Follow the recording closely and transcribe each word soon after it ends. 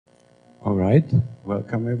All right,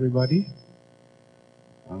 welcome everybody.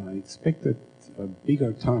 I expected a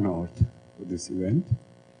bigger turnout for this event,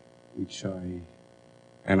 which I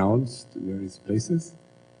announced in various places.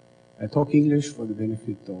 I talk English for the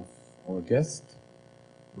benefit of our guest,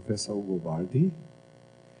 Professor Bardi.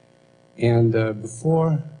 And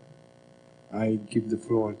before I give the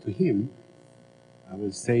floor to him, I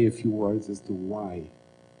will say a few words as to why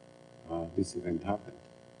this event happened.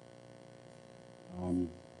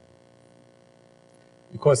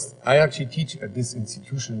 Because I actually teach at this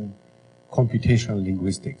institution computational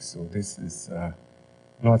linguistics, so this is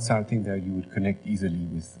not something that you would connect easily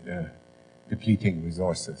with depleting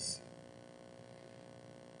resources.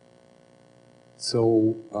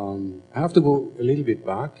 So I have to go a little bit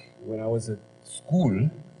back. When I was at school,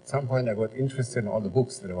 at some point I got interested in all the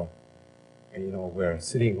books that were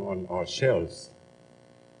sitting on our shelves.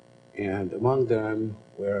 And among them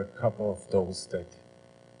were a couple of those that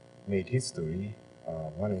made history.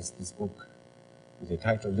 One is this book with the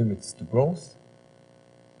title Limits to Growth,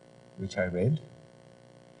 which I read.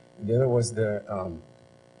 And the other was the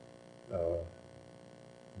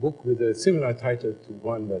book with a similar title to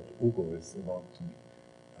one that Ugo is about to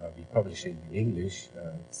be publishing in English.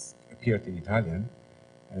 It's appeared in Italian,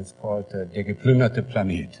 and it's called Der geplünderte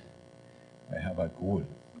Planet by Herbert Gohl.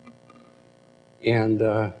 And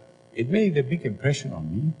it made a big impression on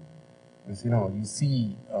me. Because, you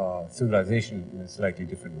see civilization in a slightly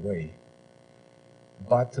different way.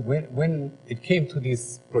 But when it came to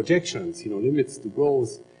these projections, limits to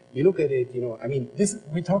growth, you look at it,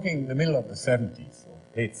 we're talking in the middle of the 70s, or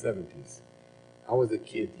late 70s. I was a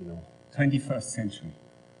kid, 21st century.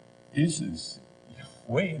 This is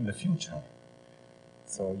way in the future.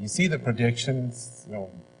 So you see the projections,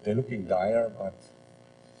 they're looking dire, but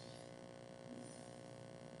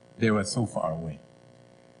they were so far away.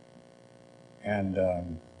 And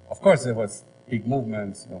of course, there was big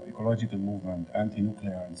movements, ecological movement,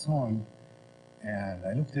 anti-nuclear, and so on. And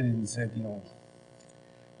I looked at it and said,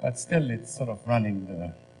 but still, it's sort of running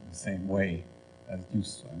the same way as it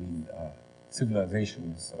used to.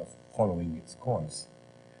 Civilization is sort of following its course.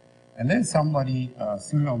 And then somebody, a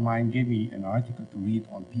student of mine, gave me an article to read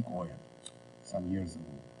on peak oil some years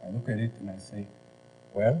ago. I look at it and I say,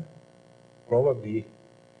 well, probably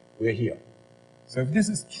we're here. So if this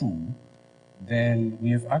is true, then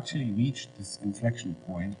we have actually reached this inflection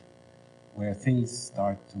point where things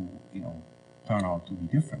start to, turn out to be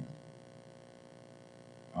different.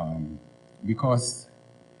 Because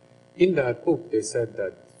in that book, they said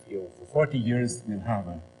that, for 40 years, we'll have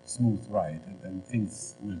a smooth ride, and then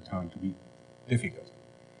things will turn to be difficult.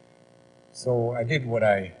 So I did what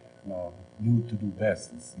I knew to do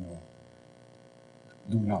best, is,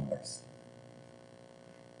 do numbers.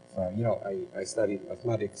 So, I studied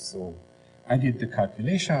mathematics, so I did the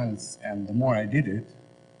calculations, and the more I did it,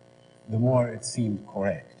 the more it seemed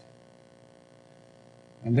correct.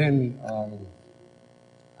 And then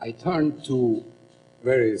I turned to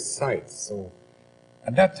various sites. So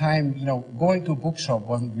at that time, going to a bookshop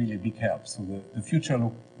wasn't really a big help. So the future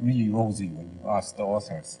looked really rosy when you asked the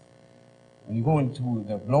authors. When you go into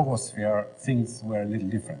the blogosphere, things were a little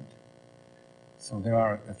different. So there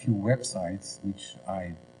are a few websites which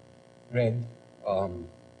I read,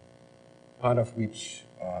 part of which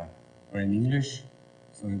were in English.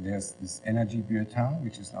 So there's this energy bulletin,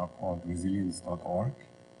 which is now called resilience.org.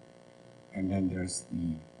 And then there's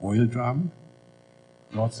the oil drum,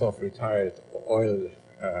 lots of retired oil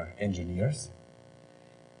engineers.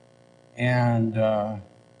 And there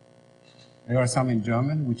are some in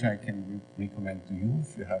German, which I can recommend to you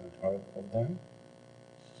if you haven't heard of them.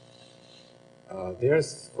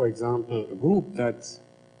 There's, for example, a group that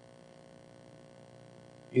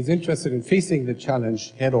is interested in facing the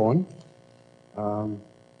challenge head-on.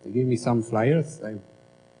 They gave me some flyers.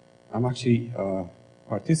 I'm actually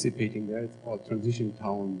participating there. It's called Transition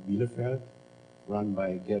Town Bielefeld, run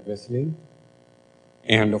by Gerd Wesseling.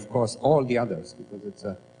 And of course, all the others, because it's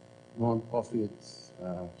a non-profit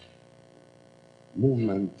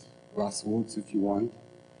movement, grassroots if you want,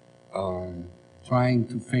 trying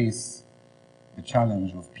to face the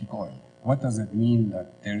challenge of peak oil. What does it mean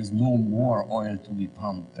that there is no more oil to be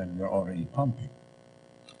pumped than we're already pumping?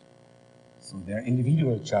 So there are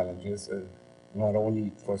individual challenges, not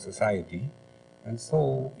only for society. And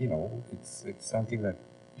so, it's something that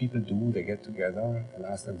people do. They get together and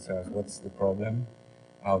ask themselves, what's the problem?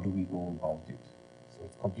 How do we go about it? So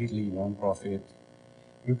it's completely non-profit.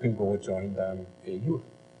 You can go join them. You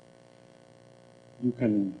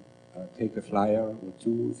can take a flyer or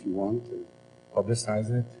two if you want and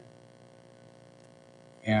publicize it.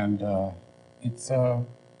 And it's a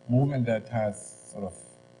movement that has sort of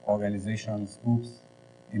organizations, groups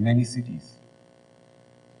in many cities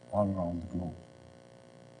all around the globe.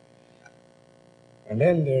 And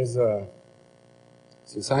then there's a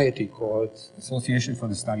society called Association for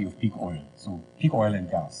the Study of Peak Oil, so peak oil and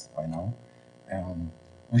gas by now,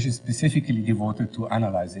 which is specifically devoted to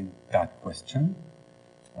analyzing that question,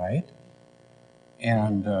 right?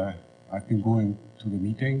 And I've been going to the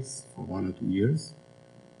meetings for 1 or 2 years,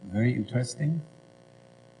 very interesting.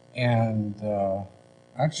 And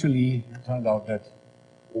actually, it turned out that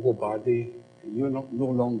Ugo Bardi, you're no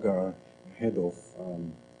longer head of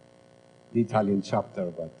the Italian chapter,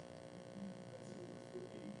 but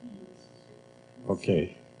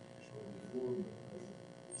okay.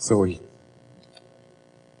 So,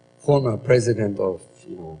 former president of,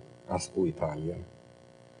 ASPO Italia.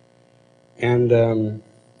 And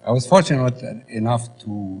I was fortunate enough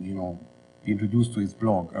to, be introduced to his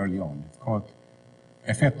blog early on. It's called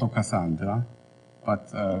Effetto Cassandra, but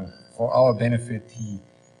for our benefit, he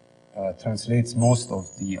translates most of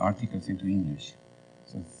the articles into English.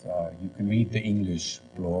 So you can read the English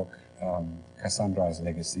blog, Cassandra's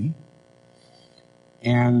Legacy.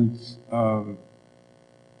 And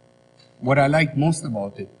what I like most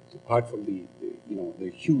about it, apart from the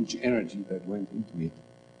huge energy that went into it,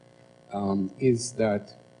 is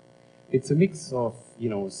that it's a mix of,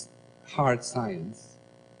 hard science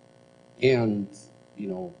and,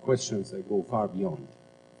 questions that go far beyond.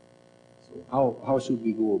 So how should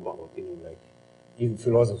we go about, like in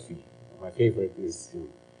philosophy? My favorite is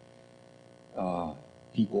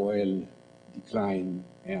peak oil, decline,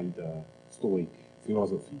 and Stoic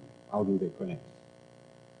philosophy. How do they connect?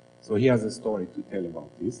 So he has a story to tell about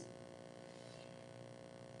this.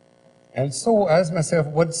 And so, as myself,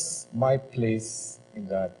 what's my place in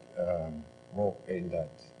that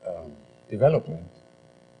development?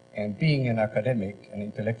 And being an academic, an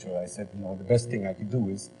intellectual, I said, the best thing I could do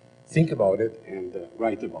is think about it and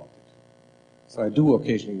write about it. So I do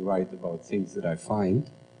occasionally write about things that I find.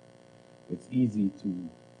 It's easy to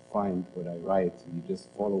find what I write. You just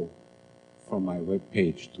follow from my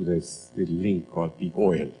webpage to this little link called Peak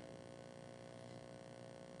Oil.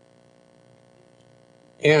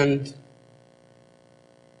 And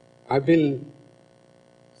I've been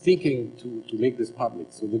thinking to make this public.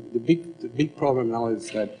 So the big problem now is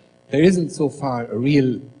that there isn't so far a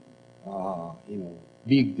real,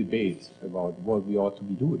 big debate about what we ought to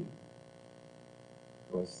be doing.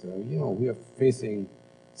 Because, we are facing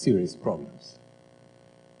serious problems.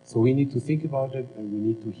 So we need to think about it, and we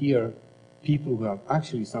need to hear people who have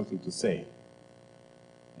actually something to say.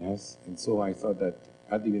 Yes, and so I thought that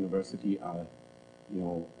at the university I'll,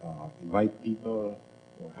 invite people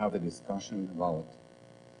or have a discussion about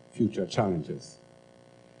future challenges.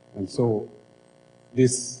 And so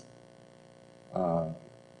this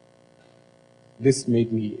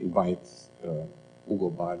made me invite Ugo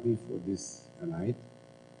Bardi for this night,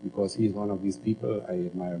 because he's one of these people I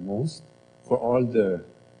admire most for all the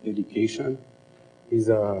dedication. He's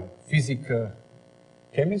a physical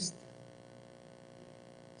chemist,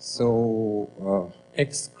 so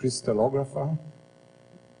ex-crystallographer.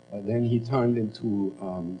 Then he turned into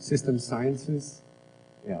system sciences.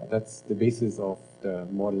 Yeah, that's the basis of the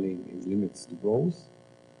modeling in limits to growth.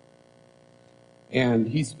 And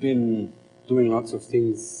he's been doing lots of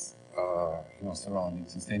things, surrounding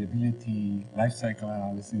sustainability, life cycle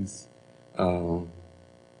analysis, oil,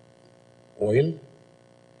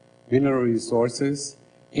 mineral resources,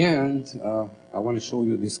 and I want to show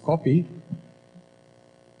you this copy.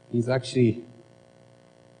 He's actually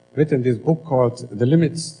written this book called The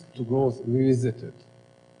Limits to Growth Revisited.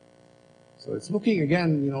 So it's looking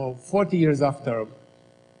again, 40 years after,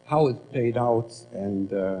 how it played out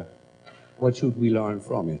and what should we learn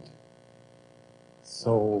from it.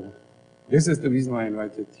 So this is the reason why I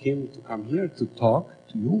invited him to come here to talk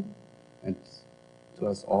to you and to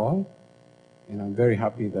us all. And I'm very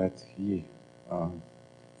happy that he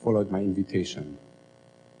followed my invitation.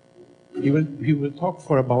 He will talk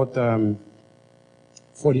for about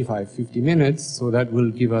 45, 50 minutes, so that will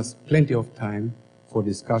give us plenty of time for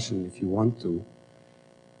discussion if you want to.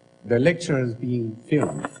 The lecture is being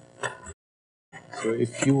filmed. So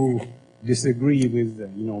if you disagree with,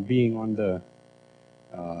 being on the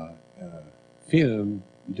film,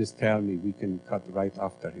 you just tell me. We can cut right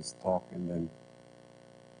after his talk, and then.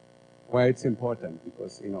 Why it's important,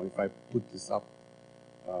 because, if I put this up,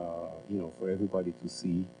 for everybody to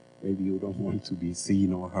see, maybe you don't want to be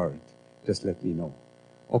seen or heard. Just let me know.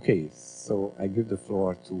 Okay, so I give the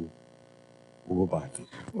floor to Ugo Bardi.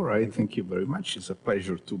 All right, thank you very much. It's a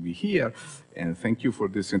pleasure to be here, and thank you for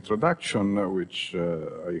this introduction, which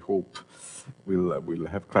I hope will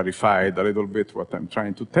have clarified a little bit what I'm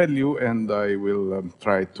trying to tell you, and I will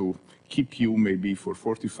try to keep you maybe for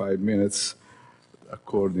 45 minutes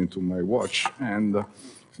according to my watch, and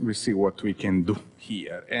we see what we can do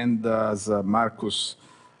here. And as Marcus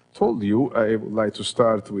told you, I would like to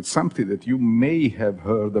start with something that you may have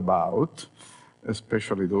heard about,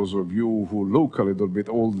 especially those of you who look a little bit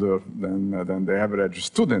older than the average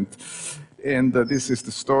student. And this is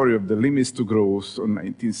the story of the limits to growth in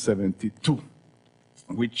 1972,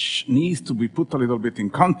 which needs to be put a little bit in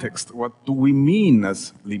context. What do we mean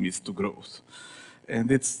as limits to growth? And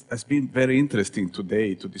has been very interesting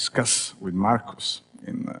today to discuss with Marcus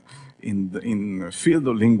in the field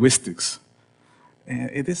of linguistics.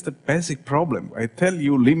 It is the basic problem. I tell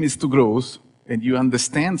you limits to growth, and you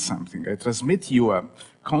understand something. I transmit you a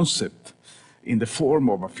concept in the form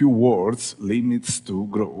of a few words, limits to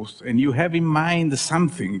growth, and you have in mind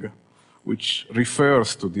something which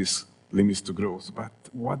refers to this limits to growth. But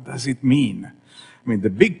what does it mean? I mean,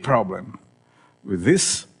 the big problem with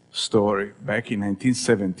this story back in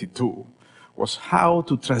 1972 was how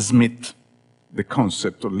to transmit the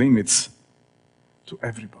concept of limits to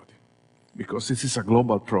everybody. Because this is a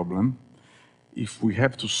global problem. If we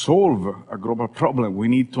have to solve a global problem, we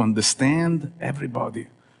need to understand everybody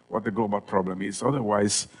what the global problem is.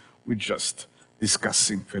 Otherwise, we're just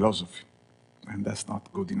discussing philosophy. And that's not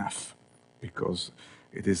good enough, because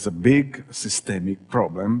it is a big systemic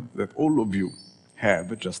problem that all of you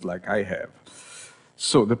have, just like I have.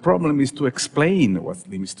 So the problem is to explain what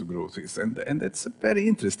limits to growth is. And it's very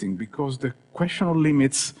interesting, because the question of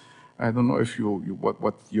limits, I don't know if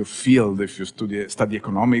what your field, if you study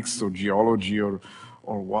economics or geology or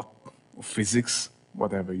what, or physics,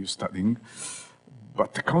 whatever you're studying,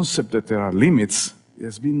 but the concept that there are limits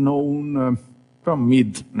has been known from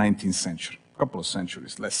mid-19th century, a couple of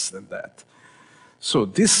centuries less than that. So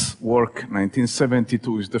this work,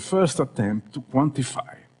 1972, is the first attempt to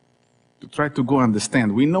quantify, to try to go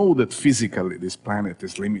understand. We know that physically this planet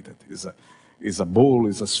is limited, is a ball,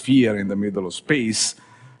 is a sphere in the middle of space.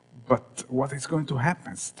 But what is going to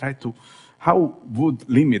happen? How would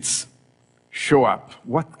limits show up?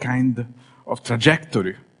 What kind of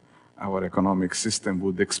trajectory our economic system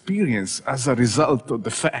would experience as a result of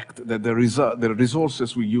the fact that the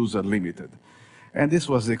resources we use are limited? And this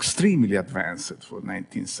was extremely advanced for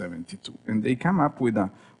 1972. And they come up with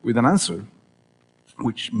an answer,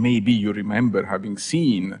 which maybe you remember having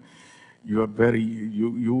seen. You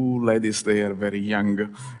ladies, they are very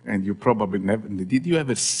young, and you probably never, did you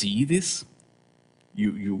ever see this?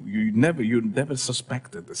 You never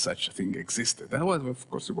suspected that such a thing existed. That was, of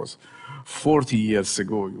course, it was 40 years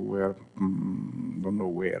ago. You were, don't know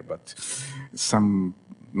where, but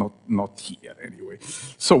not here anyway.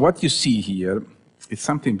 So what you see here is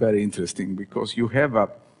something very interesting, because you have a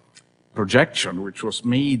projection which was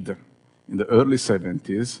made in the early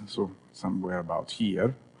 70s, so somewhere about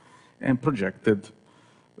here, and projected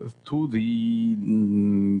to the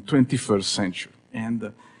 21st century.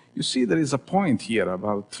 And you see there is a point here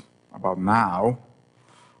about now,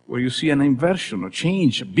 where you see an inversion, a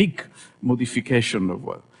change, a big modification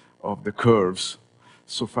of the curves.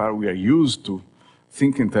 So far we are used to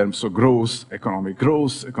think in terms of growth. Economic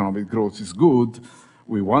growth is good.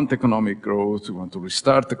 We want economic growth, we want to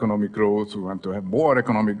restart economic growth, we want to have more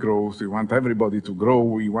economic growth, we want everybody to grow,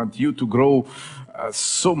 we want you to grow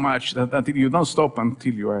so much that until you don't stop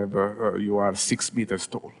until you are 6 meters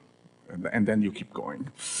tall, and then you keep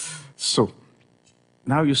going. So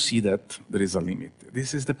now you see that there is a limit.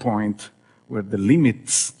 This is the point where the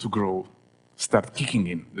limits to grow start kicking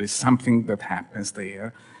in. There is something that happens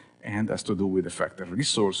there, and has to do with the fact that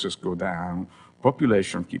resources go down,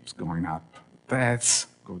 population keeps going up, deaths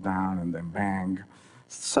go down, and then bang.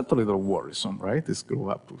 It's a little worrisome, right? This grow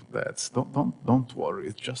up with deaths. Don't worry.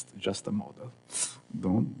 It's just a model.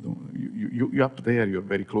 You up there. You're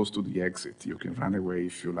very close to the exit. You can run away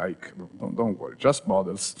if you like. Don't worry. Just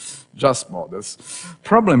models. Just models. The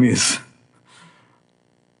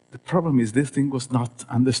problem is this thing was not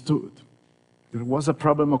understood. There was a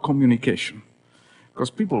problem of communication,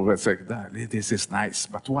 because people were saying, "This is nice,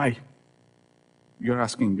 but why?" You're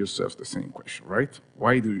asking yourself the same question, right?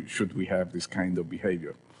 Why should we have this kind of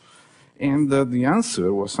behavior? And the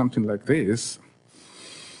answer was something like this,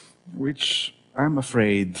 which I'm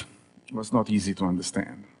afraid was not easy to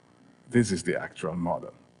understand. This is the actual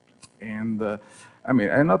model. And I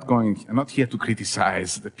mean, I'm not here to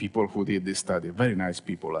criticize the people who did this study. Very nice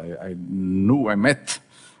people. I met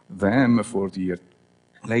them 40 years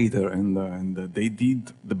later, and they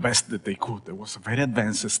did the best that they could. It was a very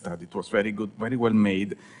advanced study. It was very good, very well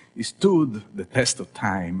made. It stood the test of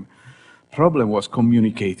time. Problem was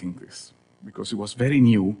communicating this, because it was very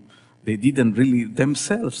new. They didn't really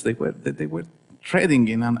themselves, they were treading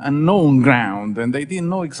in an unknown ground, and they didn't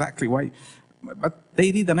know exactly why. But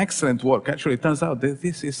they did an excellent work. Actually, it turns out that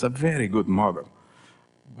this is a very good model.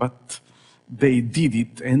 But they did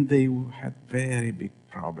it, and they had very big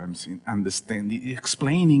problems in understanding,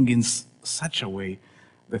 explaining in such a way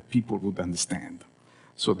that people would understand.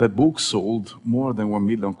 So that book sold more than 1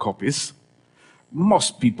 million copies.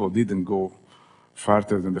 Most people didn't go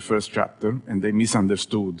farther than the first chapter, and they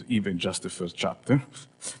misunderstood even just the first chapter.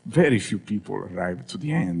 Very few people arrived to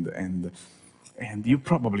the end, and you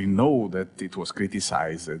probably know that it was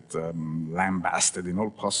criticized, lambasted in all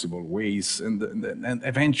possible ways, and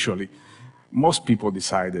eventually most people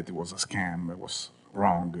decided it was a scam, it was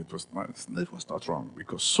wrong. It was not wrong,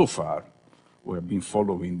 because so far we have been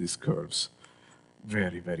following these curves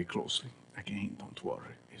very, very closely. Again, don't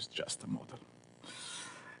worry, it's just a model.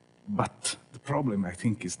 But the problem, I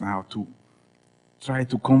think, is now to try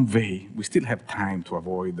to convey. We still have time to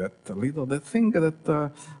avoid that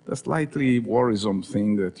the slightly worrisome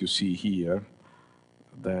thing that you see here,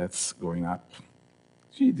 that's going up.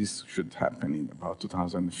 See, this should happen in about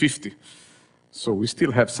 2050. So we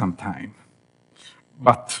still have some time.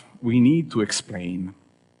 But we need to explain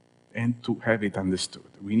and to have it understood.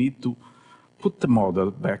 We need to put the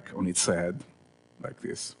model back on its head, like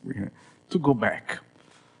this. We have to go back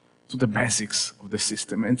to the basics of the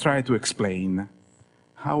system and try to explain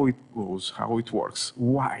how it goes, how it works,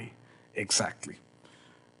 why exactly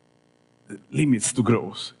the limits to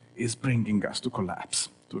growth is bringing us to collapse,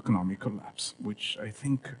 to economic collapse, which I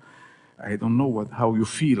think, I don't know how you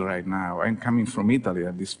feel right now. I'm coming from Italy,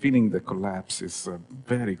 and this feeling the collapse is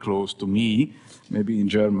very close to me. Maybe in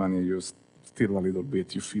Germany you're still a little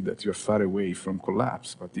bit, you feel that you're far away from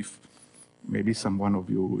collapse, but if maybe one of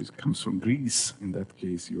you comes from Greece, in that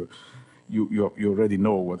case you already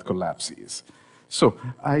know what collapse is. So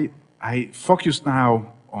I focus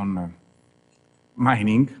now on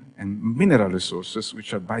mining and mineral resources,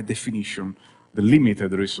 which are by definition the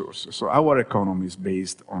limited resources. So our economy is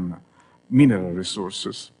based on mineral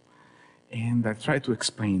resources. And I try to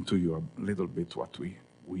explain to you a little bit what we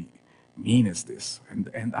mean as this.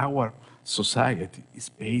 And our society is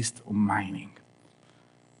based on mining.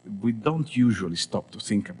 We don't usually stop to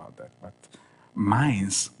think about that, but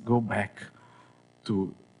mines go back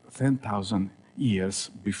to 10,000 years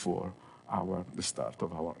before the start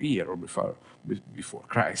of our year, or before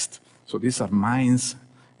Christ. So these are mines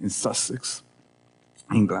in Sussex,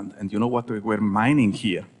 England. And you know what we're mining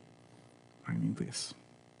here? Mining this.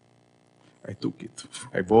 I took it.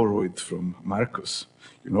 I borrowed it from Marcus.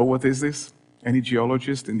 You know what is this? Any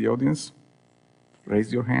geologist in the audience?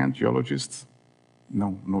 Raise your hand, geologists.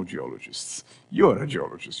 No, no geologists. You're a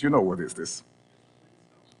geologist. You know what is this?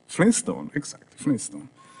 Flintstone, exactly, Flintstone.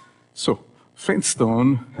 So,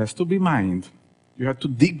 Flintstone has to be mined. You have to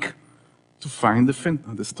dig to find the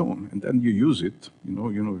stone, and then you use it. You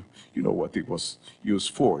know what it was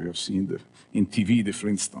used for. You've seen in TV the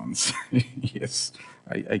Flintstones. Yes,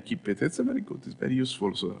 I keep it. It's very good. It's very useful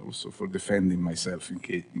also for defending myself in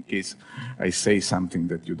case I say something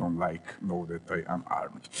that you don't like. Know that I am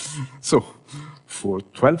armed. So, for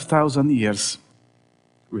 12,000 years,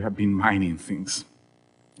 we have been mining things.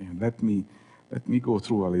 And let me go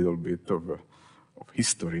through a little bit of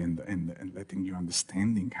history and letting you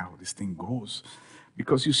understanding how this thing goes.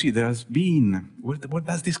 Because you see, there has been, where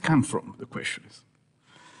does this come from, the question is.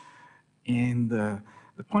 And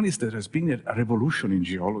the point is there has been a revolution in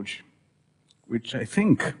geology, which I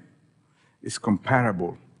think is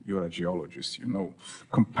comparable, you're a geologist, you know,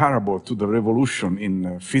 comparable to the revolution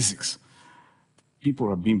in physics. People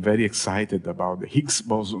have been very excited about the Higgs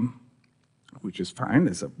boson, which is fine,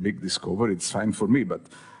 it's a big discovery, it's fine for me,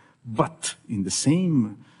 but in the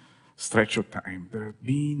same stretch of time, there has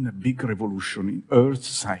been a big revolution in earth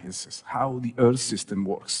sciences, how the earth system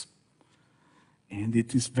works. And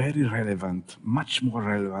it is very relevant, much more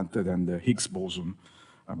relevant than the Higgs boson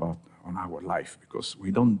on our life, because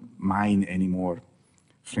we don't mine anymore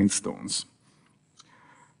Flintstones.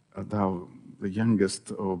 Now, the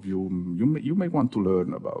youngest of you may want to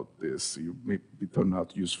learn about this. You may turn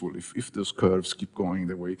out useful if those curves keep going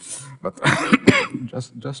the way, but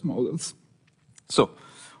just models. So,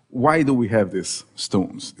 why do we have these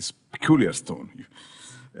stones, this peculiar stone?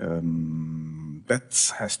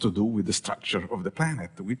 That has to do with the structure of the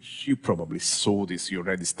planet, which you probably saw this, you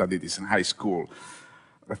already studied this in high school.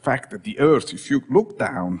 The fact that the Earth, if you look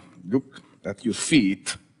down, look at your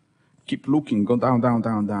feet, keep looking, go down, down,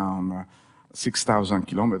 down, down, 6,000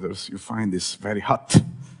 kilometers, you find this very hot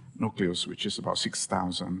nucleus, which is about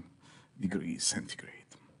 6,000 degrees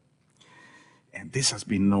centigrade. And this has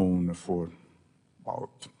been known for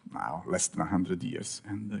about now less than 100 years,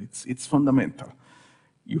 and it's fundamental.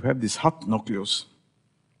 You have this hot nucleus,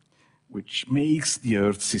 which makes the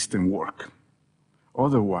Earth system work.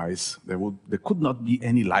 Otherwise, there could not be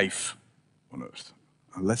any life on Earth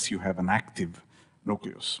unless you have an active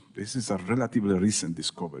nucleus. This is a relatively recent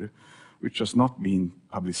discovery, which has not been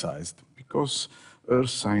publicized because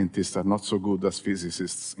Earth scientists are not so good as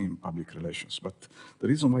physicists in public relations. But the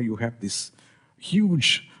reason why you have this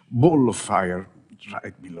huge ball of fire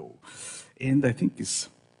right below, and I think it's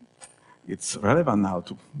relevant now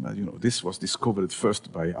to, this was discovered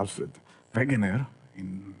first by Alfred Wegener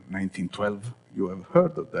in 1912. You have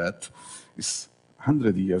heard of that. It's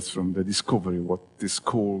 100 years from the discovery of what is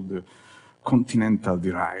called the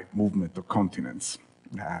continental-derived movement of continents.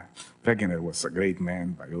 Wegener was a great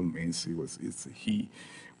man by all means. He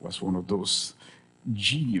was one of those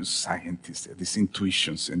genius scientists, these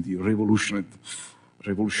intuitions, and he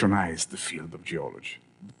revolutionized the field of geology.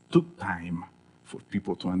 It took time for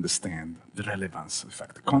people to understand the relevance. In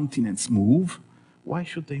fact, the continents move. Why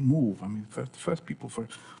should they move? I mean, first people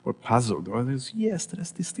were puzzled. Yes,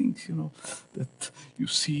 there's these things, that you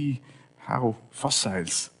see how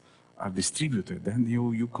fossils are distributed, and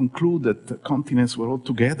you conclude that the continents were all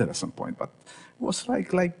together at some point. But it was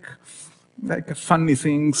like funny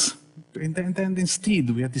things. And then instead,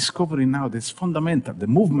 we are discovering now that's fundamental. The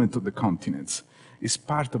movement of the continents is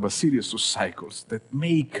part of a series of cycles that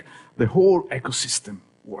make the whole ecosystem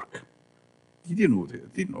work. Did you know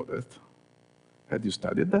that? Did you know that? Had you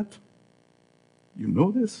studied that? You know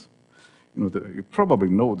this? You probably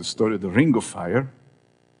know the story of the Ring of Fire.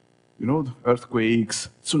 The earthquakes,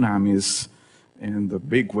 tsunamis, and the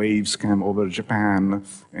big waves come over Japan,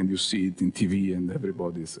 and you see it in TV, and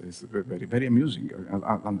everybody is very, very amusing,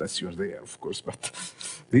 unless you're there, of course. But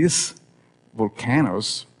these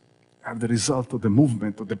volcanoes are the result of the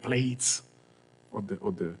movement of the plates of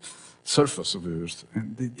the surface of the Earth.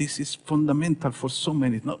 And this is fundamental for so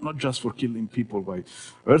many, not just for killing people by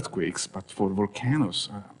earthquakes, but for volcanoes,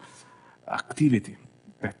 activity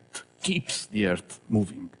that keeps the Earth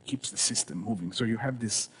moving, keeps the system moving. So you have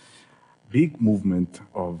this big movement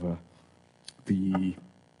of the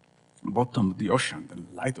bottom of the ocean, the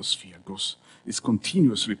lithosphere is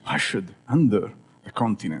continuously pushed under the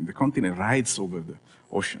continent. The continent rides over the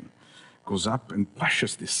ocean, goes up and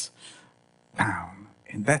pushes this down.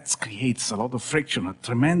 And that creates a lot of friction, a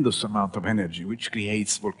tremendous amount of energy, which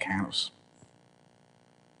creates volcanoes.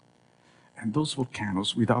 And those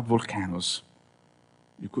volcanoes, without volcanoes,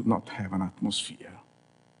 you could not have an atmosphere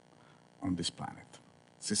on this planet.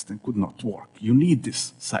 The system could not work. You need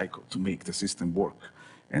this cycle to make the system work.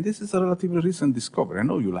 And this is a relatively recent discovery. I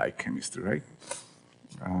know you like chemistry, right?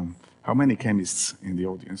 How many chemists in the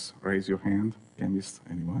audience? Raise your hand. Chemist,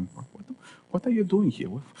 anyone? What are you doing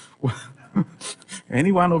here?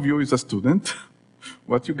 Any one of you is a student?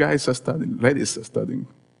 What you guys are studying? Ladies are studying?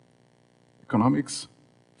 Economics?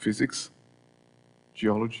 Physics?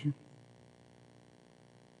 Geology?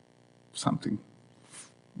 Something.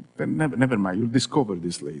 Then never mind, you'll discover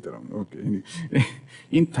this later on. Okay.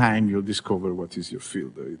 In time, you'll discover what is your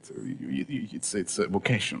field. It's a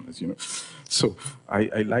vocation, as you know. So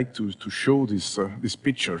I like to show this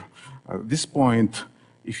picture. At this point,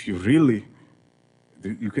 if you really,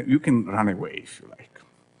 you can run away if you like.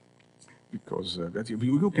 Because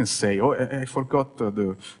you can say, oh, I forgot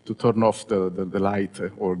to turn off the light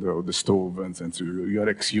or the stove, and so you are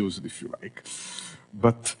excused if you like.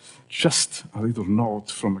 But just a little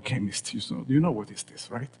note from a chemist, you know what is this,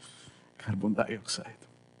 right? Carbon dioxide.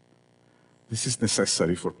 This is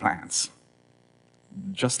necessary for plants,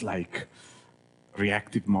 just like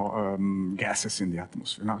reactive gases in the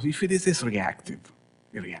atmosphere. Now, if it is reactive,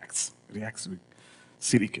 it reacts with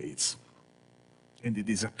silicates, and it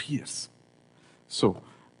disappears. So,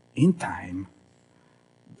 in time,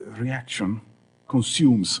 the reaction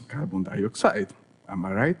consumes carbon dioxide, am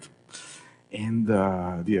I right? And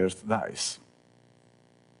the Earth dies.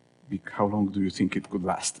 How long do you think it could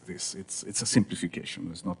last? It's a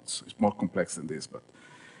simplification. It's more complex than this, but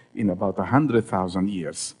in about 100,000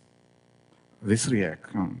 years, this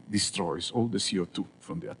reaction destroys all the CO2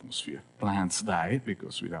 from the atmosphere. Plants die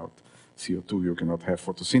because without CO2 you cannot have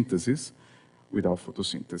photosynthesis. Without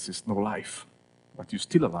photosynthesis, no life. But you're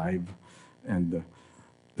still alive, and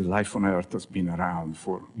the life on Earth has been around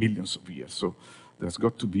for billions of years. So there's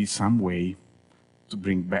got to be some way to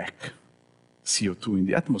bring back CO2 in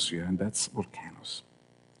the atmosphere, and that's volcanoes.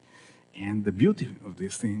 And the beauty of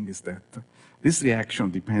this thing is that this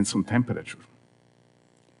reaction depends on temperature.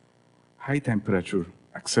 High temperature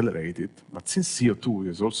accelerates it, but since CO2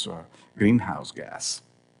 is also a greenhouse gas,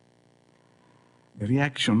 the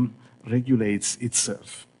reaction regulates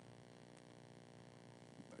itself.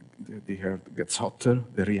 The earth gets hotter,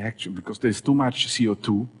 the reaction, because there's too much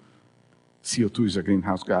CO2. CO2 is a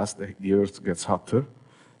greenhouse gas, the earth gets hotter.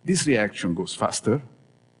 This reaction goes faster,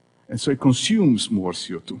 and so it consumes more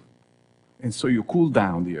CO2. And so you cool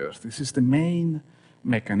down the earth. This is the main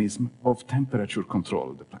mechanism of temperature control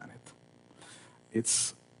of the planet.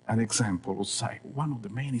 It's an example of one of the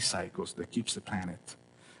many cycles that keeps the planet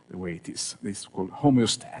the way it is. This is called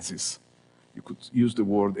homeostasis. You could use the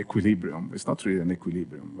word equilibrium. It's not really an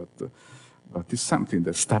equilibrium, but it's something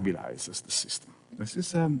that stabilizes the system. This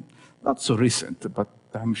is not so recent, but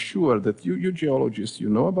I'm sure that you geologists, you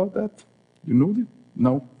know about that? You know it?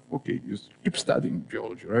 No? Okay, you keep studying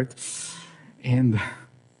geology, right? And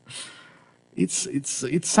it's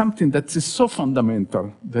something that is so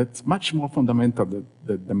fundamental, that's much more fundamental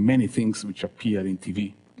than many things which appear in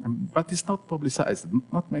TV. But it's not publicized.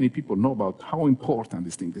 Not many people know about how important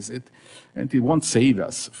this thing is. And it won't save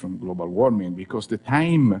us from global warming because the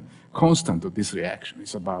time constant of this reaction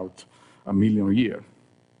is about 1 million years.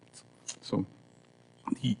 So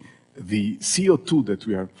the CO2 that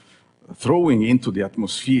we are throwing into the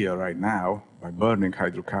atmosphere right now by burning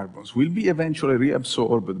hydrocarbons will be eventually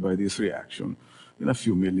reabsorbed by this reaction in a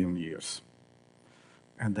few million years.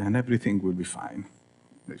 And then everything will be fine.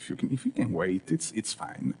 If you can wait, it's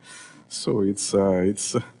fine. So it's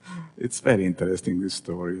very interesting, this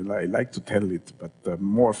story. I like to tell it, but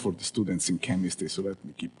more for the students in chemistry, so let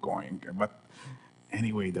me keep going. But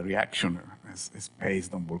anyway, the reaction is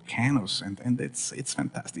based on volcanoes, and it's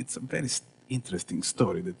fantastic. It's a very interesting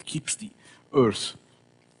story that keeps the Earth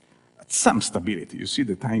at some stability. You see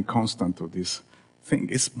the time constant of this thing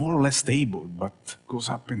is more or less stable, but goes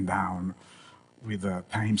up and down with a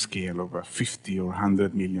time scale of 50 or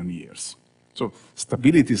 100 million years. So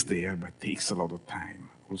stability is there, but takes a lot of time.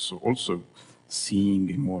 Also seeing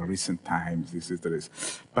in more recent times, this is the risk.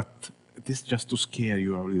 But this just to scare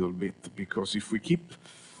you a little bit, because if we keep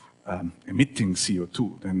emitting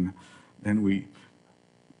CO2, then we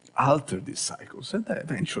alter these cycles, and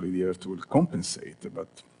eventually the Earth will compensate.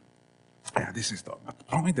 But this is the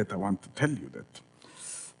point that I want to tell you,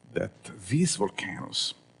 that these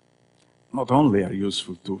volcanoes not only are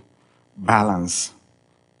useful to balance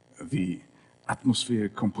the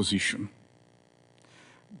atmospheric composition,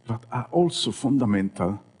 but are also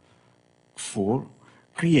fundamental for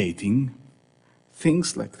creating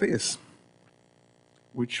things like this,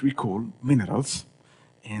 which we call minerals,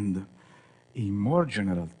 and in more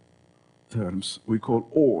general terms, we call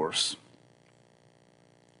ores,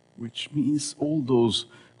 which means all those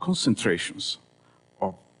concentrations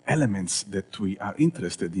of elements that we are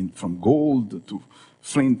interested in, from gold to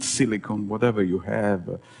flint, silicon, whatever you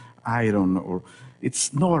have, iron, or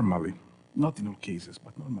it's normally, not in all cases,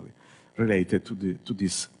 but normally related to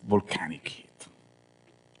this volcanic heat.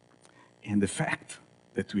 And the fact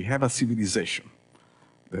that we have a civilization,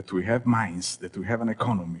 that we have mines, that we have an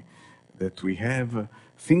economy, that we have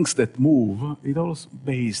things that move, it all is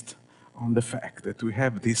based on the fact that we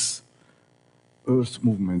have these earth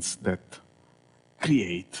movements that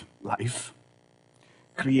create life,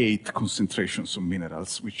 create concentrations of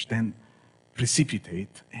minerals, which then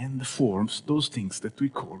precipitate and forms those things that we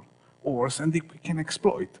call ores, and we can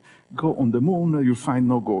exploit. Go on the moon, you'll find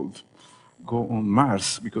no gold. Go on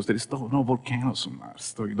Mars, because there is no volcanoes on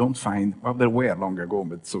Mars, so you don't find, well, there were long ago,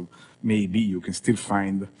 but so maybe you can still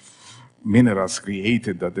find minerals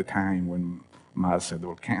created at the time when Mars had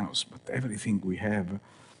volcanoes, but everything we have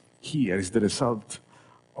here is the result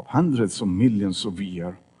of hundreds of millions of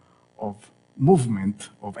years of movement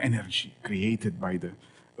of energy created by the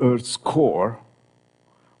Earth's core,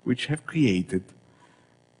 which have created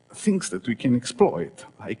things that we can exploit,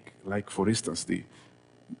 like for instance, the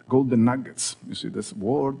golden nuggets. You see, this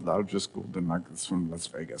world largest golden nuggets from Las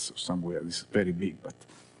Vegas or somewhere. This is very big, but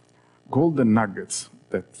golden nuggets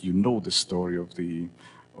that you know the story of the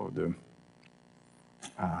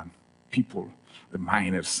people, the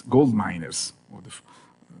miners, gold miners, or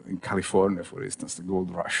in California, for instance, the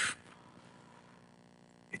gold rush.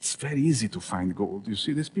 It's very easy to find gold. You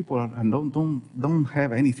see, these people don't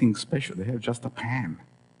have anything special. They have just a pan.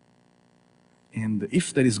 And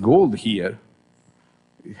if there is gold here,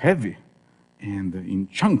 heavy, and in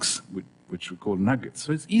chunks, which we call nuggets,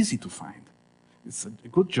 so it's easy to find. It's a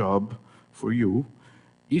good job for you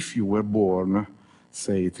if you were born,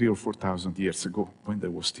 say, 3,000 or 4,000 years ago, when there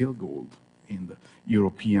was still gold in the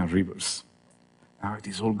European rivers. Now it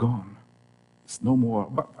is all gone. It's no more,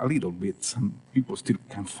 but a little bit. Some people still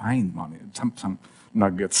can find money, some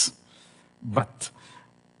nuggets. But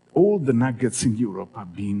all the nuggets in Europe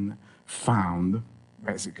have been found,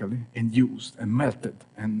 basically, and used and melted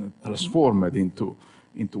and transformed into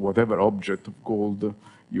whatever object of gold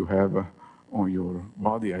you have on your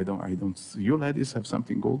body. I don't. You ladies have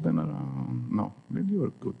something golden? No, maybe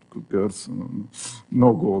you're good girls.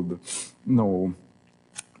 No gold, no.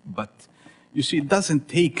 But you see, it doesn't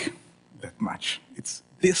take that much. It's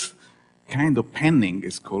this kind of panning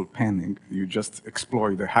is called panning. You just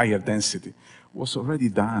exploit the higher density. Was already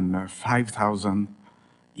done 5,000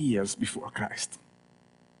 years before Christ,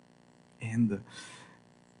 and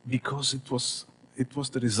because it was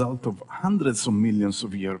the result of hundreds of millions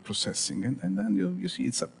of years processing, and then you see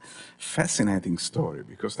it's a fascinating story,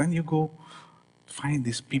 because then you go find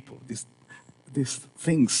these people, these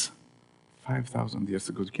things 5,000 years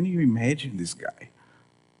ago. Can you imagine this guy?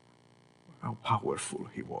 How powerful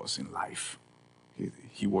he was in life.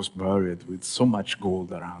 He was buried with so much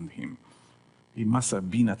gold around him. He must have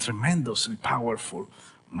been a tremendously powerful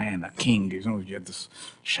man, a king. You know, you had this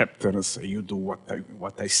chapter and say, you do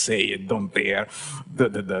what I say and don't dare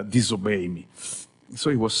disobey me. So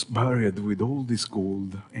he was buried with all this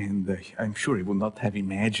gold, and I'm sure he would not have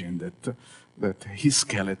imagined that his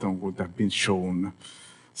skeleton would have been shown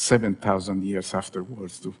 7,000 years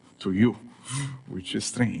afterwards to you, which is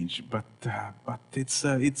strange. But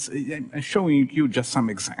I'm showing you just some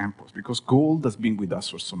examples, because gold has been with us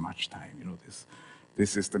for so much time. You know,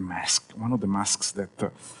 this is the mask, one of the masks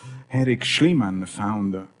that Eric Schliemann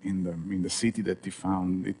found in the city that he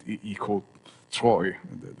found. He called Troy.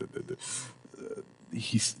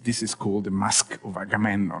 This is called the Mask of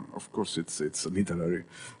Agamemnon. Of course, it's a literary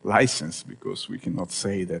license, because we cannot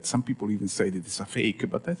say that. Some people even say that it's a fake,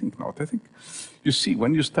 but I think not. I think, you see,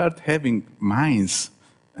 when you start having mines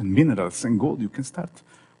and minerals and gold, you can start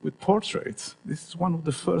with portraits. This is one of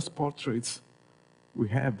the first portraits we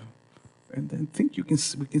have. And then we can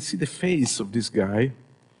see the face of this guy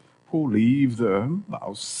who lived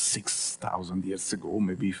about 6,000 years ago,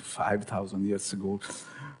 maybe 5,000 years ago,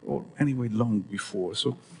 or anyway, long before.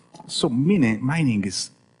 So mining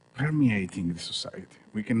is permeating the society.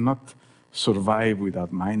 We cannot survive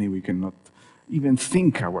without mining. We cannot even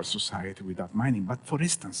think our society without mining. But for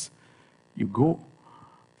instance, you go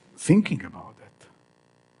thinking about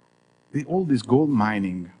it. All this gold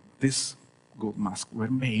mining, this gold mask, were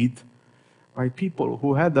made by people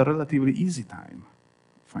who had a relatively easy time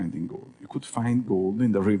finding gold. You could find gold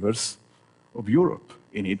in the rivers of Europe,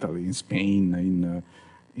 in Italy, in Spain,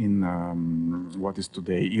 in what is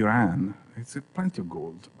today Iran. It's plenty of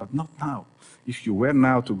gold, but not now. If you were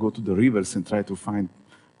now to go to the rivers and try to find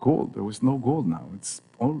gold, there was no gold now. It's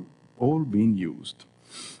all being used.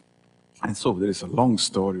 And so there is a long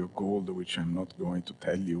story of gold, which I'm not going to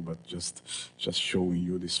tell you, but just showing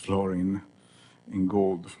you this flooring in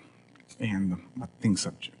gold. But things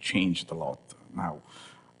have changed a lot now.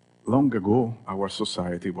 Long ago, our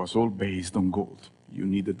society was all based on gold. You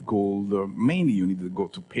needed gold, mainly you needed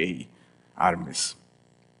gold to pay armies.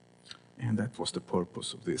 And that was the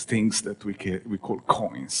purpose of these things that we call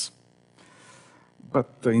coins. But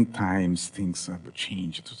in times, things have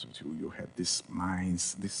changed. You had these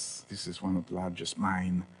mines. This is one of the largest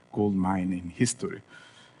gold mine in history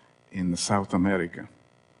in South America.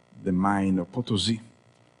 The mine of Potosí,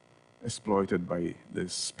 exploited by the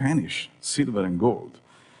Spanish, silver and gold.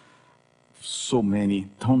 So many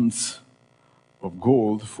tons of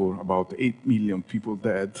gold for about 8 million people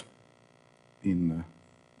dead in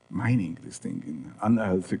mining this thing in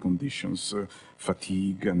unhealthy conditions,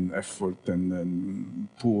 fatigue and effort and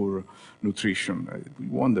poor nutrition. We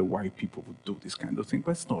wonder why people would do this kind of thing,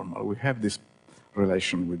 but it's normal. We have this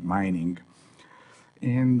relation with mining.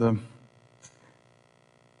 And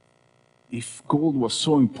if gold was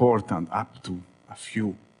so important up to a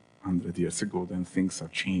few hundred years ago, then things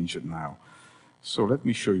have changed now. So let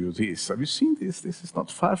me show you this. Have you seen this? This is not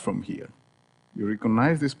far from here. You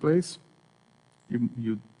recognize this place?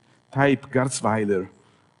 You type Garzweiler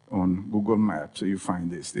on Google Maps, you find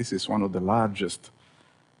this. This is one of the largest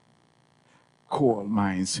coal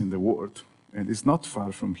mines in the world, and it's not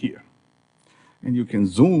far from here. And you can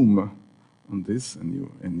zoom on this,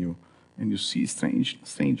 and you see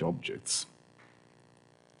strange objects.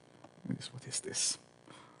 What is this?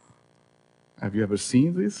 Have you ever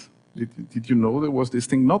seen this? Did you know there was this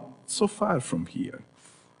thing not so far from here?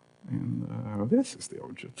 And this is the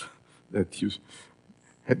object that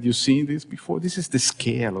had you seen this before? This is the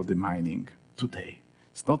scale of the mining today.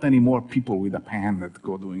 It's not anymore people with a pan that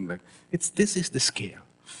go doing like, this is the scale.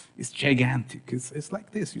 It's gigantic. It's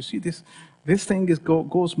like this. You see this thing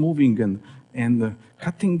goes moving, and and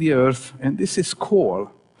cutting the earth, and this is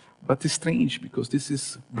coal, but it's strange because this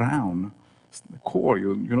is brown. Coal,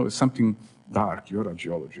 you know, is something dark. You're a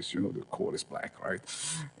geologist, you know the coal is black, right?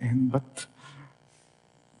 But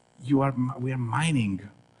we are mining.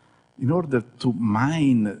 In order to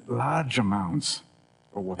mine large amounts,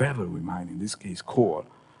 or whatever we mine, in this case coal,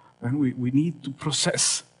 then we need to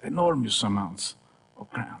process enormous amounts of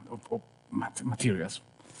ground, of materials.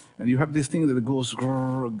 And you have this thing that goes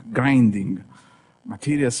grinding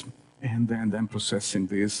materials and then processing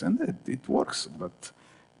this, and it works, but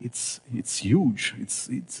it's huge.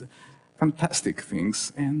 It's fantastic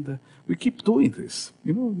things, and we keep doing this.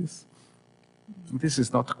 You know, this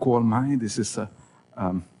is not a coal mine. This is a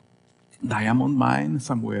diamond mine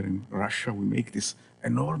somewhere in Russia. We make these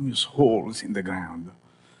enormous holes in the ground,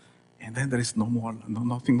 and then there is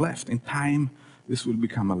nothing left. In time, this will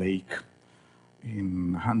become a lake.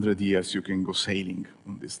 In 100 years, you can go sailing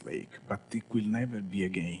on this lake, but it will never be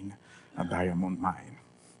again a diamond mine.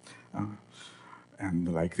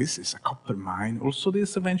 And like this is a copper mine. Also,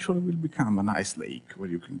 this eventually will become a nice lake where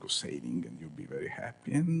you can go sailing and you'll be very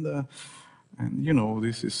happy. And you know,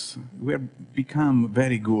 we have become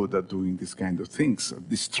very good at doing these kind of things,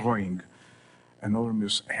 destroying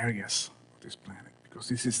enormous areas of this planet, because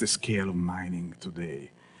this is the scale of mining today.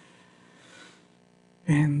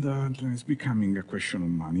 And it's becoming a question of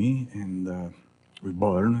money, and we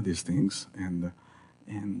burn these things, and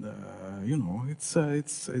you know, it's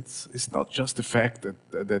not just the fact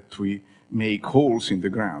that we make holes in the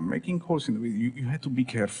ground. Making holes in the you have to be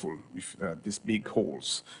careful with these big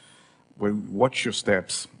holes. Well, watch your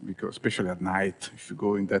steps, because especially at night, if you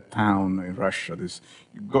go in that town in Russia,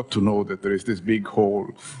 you've got to know that there is this big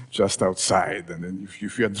hole just outside, and then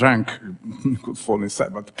if you're drunk, you could fall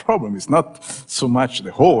inside. But the problem is not so much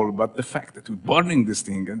the hole, but the fact that we're burning this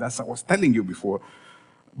thing, and as I was telling you before,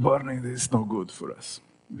 burning is no good for us,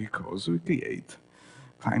 because we create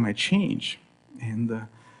climate change. And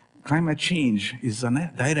climate change is a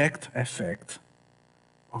direct effect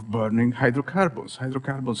of burning hydrocarbons.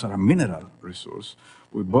 Hydrocarbons are a mineral resource.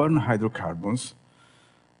 We burn hydrocarbons.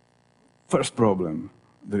 First problem,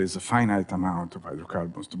 there is a finite amount of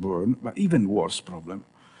hydrocarbons to burn, but even worse problem,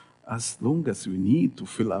 as long as we need to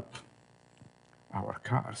fill up our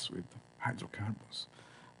cars with hydrocarbons,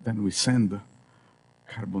 then we send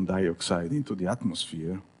carbon dioxide into the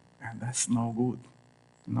atmosphere, and that's no good.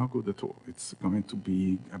 No good at all. It's going to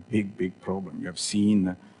be a big, big problem. You have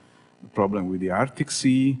seen the problem with the Arctic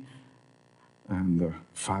Sea, and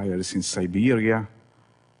fires in Siberia,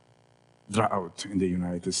 drought in the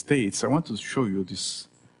United States. I want to show you these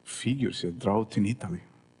figures here, drought in Italy.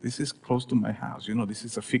 This is close to my house. You know, this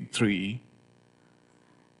is a fig tree.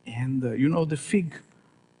 And you know, the fig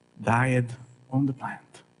died on the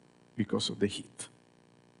plant because of the heat.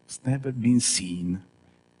 It's never been seen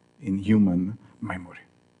in human memory.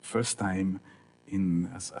 First time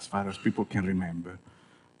as far as people can remember,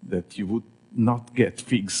 that you would not get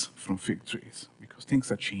figs from fig trees, because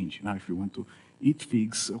things are changing. Now, if you want to eat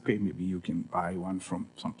figs, okay, maybe you can buy one from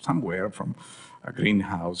somewhere, from a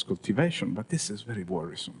greenhouse cultivation, but this is very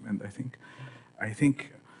worrisome. And I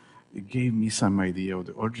think it gave me some idea of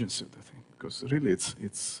the urgency of the thing, because really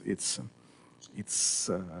it's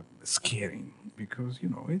scaring, because, you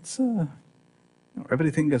know,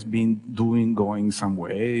 everything has been going some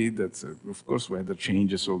way. That's of course, weather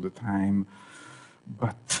changes all the time.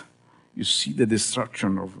 But you see the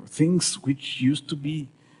destruction of things which used to be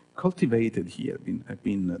cultivated here, have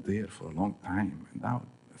been there for a long time, and now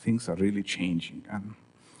things are really changing.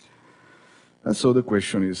 And so the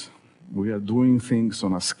question is, we are doing things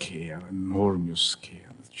on a scale, enormous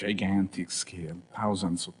scale, gigantic scale,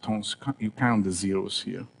 thousands of tons. You count the zeros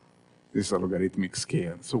here. This is a logarithmic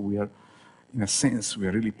scale. So we are, in a sense, we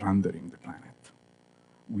are really plundering the planet.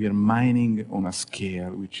 We are mining on a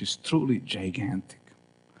scale which is truly gigantic.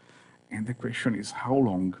 And the question is, how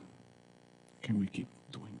long can we keep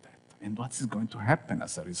doing that? And what is going to happen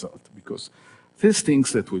as a result? Because these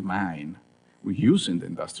things that we mine, we use in the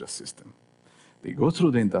industrial system. They go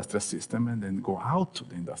through the industrial system and then go out to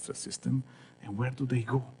the industrial system. And where do they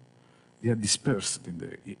go? They are dispersed in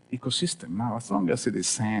the ecosystem. Now, as long as it is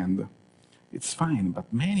sand, it's fine.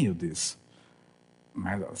 But many of these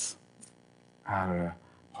metals are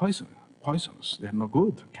poisonous. They're no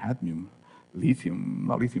good. Cadmium, lithium,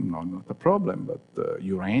 not a problem, but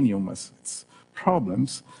uranium has its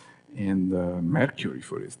problems, and mercury,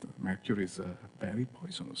 for instance. Mercury is a very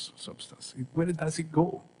poisonous substance. Where does it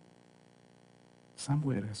go?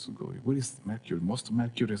 Somewhere it has to go. Where is mercury? Most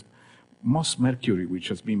mercury which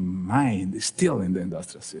has been mined is still in the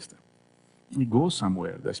industrial system. It goes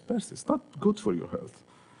somewhere, dispersed. It's not good for your health.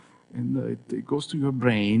 and it goes to your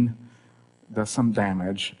brain, does some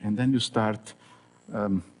damage, and then you start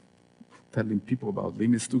telling people about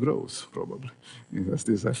limits to growth, probably. It has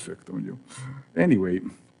this effect on you. Anyway,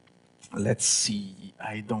 let's see.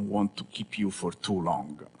 I don't want to keep you for too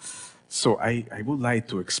long. So I would like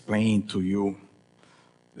to explain to you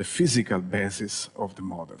the physical basis of the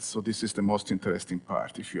model. So this is the most interesting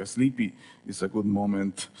part. If you are sleepy, it's a good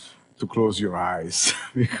moment to close your eyes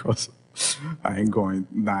because I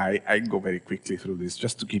go very quickly through this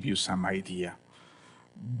just to give you some idea.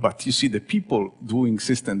 But you see, the people doing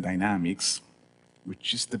system dynamics,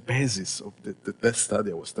 which is the basis of the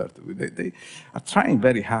study I was started with, they are trying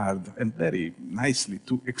very hard and very nicely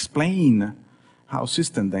to explain how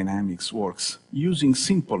system dynamics works using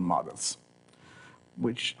simple models,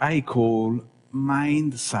 which I call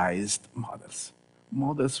mind-sized models,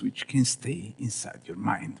 models which can stay inside your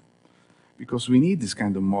mind. Because we need this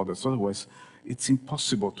kind of models, otherwise it's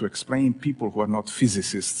impossible to explain people who are not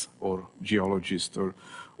physicists or geologists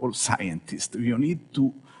or scientists. You need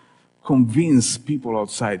to convince people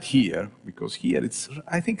outside here, because here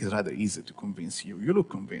I think it's rather easy to convince you. You look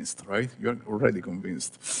convinced, right? You're already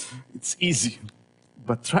convinced. It's easy,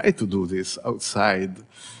 but try to do this outside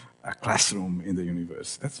a classroom in the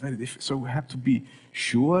universe. That's very difficult. So we have to be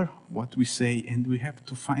sure what we say, and we have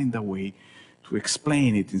to find a way to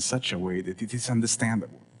explain it in such a way that it is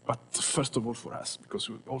understandable. But first of all for us, because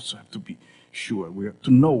we also have to be sure, we have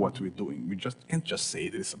to know what we're doing. We can't just say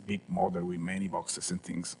there's a big model with many boxes and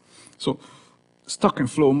things. So stock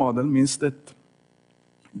and flow model means that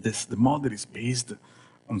the model is based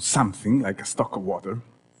on something like a stock of water.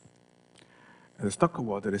 And the stock of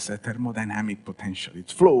water is a thermodynamic potential.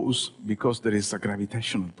 It flows because there is a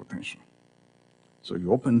gravitational potential. So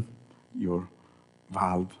you open your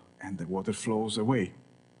valve and the water flows away.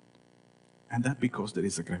 And that's because there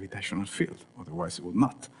is a gravitational field, otherwise it would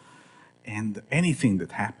not. And anything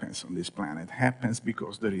that happens on this planet happens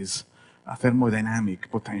because there is a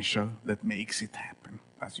thermodynamic potential that makes it happen,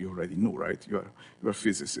 as you already know, right? You are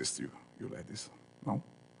physicists, you ladies, no?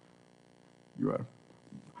 You are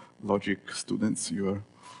logic students, you are,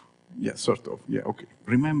 yeah, sort of, yeah, okay.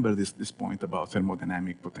 Remember this point about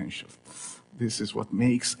thermodynamic potential. This is what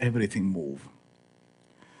makes everything move.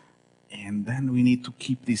 And then we need to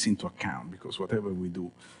keep this into account, because whatever we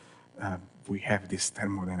do, we have this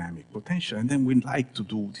thermodynamic potential. And then we like to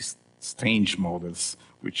do these strange models,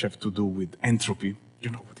 which have to do with entropy. You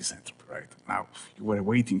know what is entropy, right? Now, you were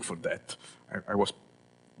waiting for that. I was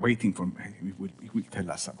waiting for, he will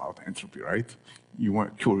tell us about entropy, right? You were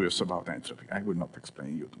curious about entropy. I will not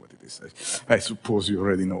explain you what it is. I suppose you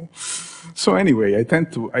already know. So anyway, I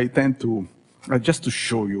tend to just to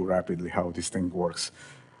show you rapidly how this thing works.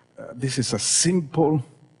 This is a simple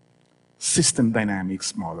system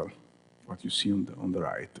dynamics model, what you see on the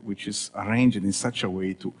right, which is arranged in such a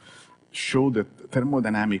way to show that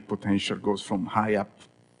thermodynamic potential goes from high up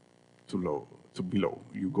to low, to below.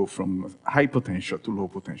 You go from high potential to low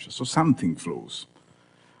potential. So something flows,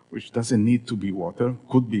 which doesn't need to be water,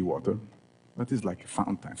 could be water, but it's like a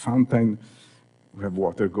fountain. Fountain, we have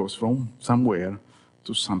water, goes from somewhere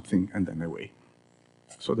to something and then away.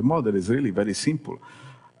 So the model is really very simple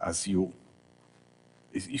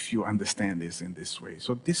if you understand this in this way.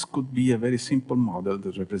 So this could be a very simple model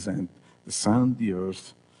that represents the sun, the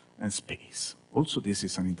earth, and space. Also, this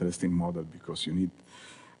is an interesting model because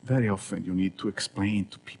very often you need to explain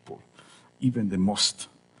to people even the most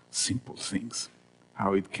simple things,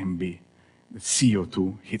 how it can be that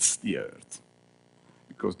CO2 hits the earth.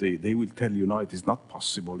 Because they will tell you, no, it is not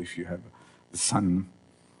possible if you have the sun.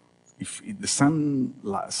 If the sun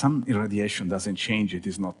irradiation doesn't change, it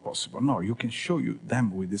is not possible. No, you can show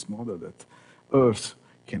them with this model that Earth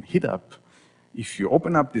can heat up if you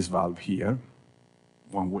open up this valve here,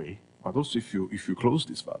 one way, but also if you close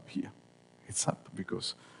this valve here, it's up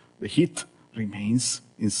because the heat remains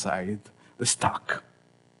inside the stock,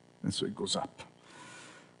 and so it goes up.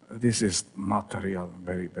 This is not a real,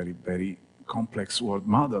 very, very, very complex world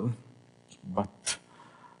model, but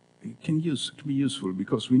it can be useful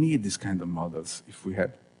because we need this kind of models if we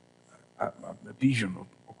have a vision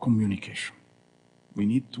of communication. We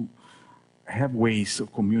need to have ways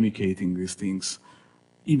of communicating these things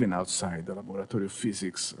even outside the laboratory of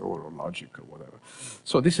physics or logic or whatever.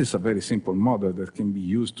 So this is a very simple model that can be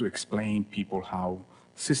used to explain people how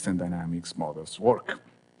system dynamics models work.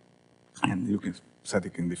 And you can set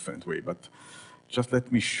it in a different way, but just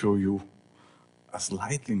let me show you a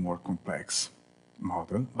slightly more complex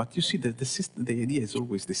model. But you see that the idea is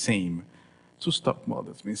always the same. Two stock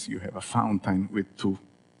models means you have a fountain with two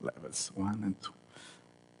levels, 1 and 2.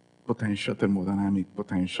 Potential, thermodynamic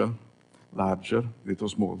potential, larger, little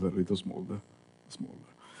smaller, smaller.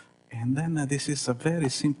 And then this is a very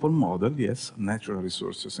simple model, yes, natural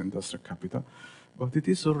resources, industrial capital, but it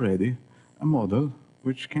is already a model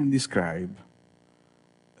which can describe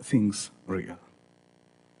things real.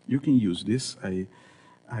 You can use this.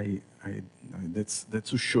 That's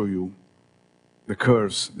to show you the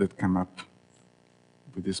curves that come up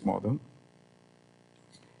with this model.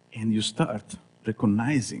 And you start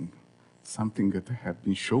recognizing something that I have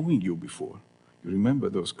been showing you before. You remember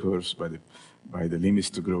those curves by the limits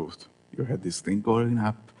to growth. You had this thing going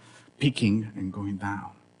up, peaking, and going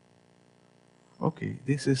down. Okay,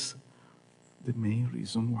 this is the main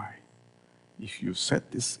reason why. If you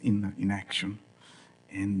set this in action,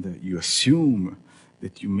 and you assume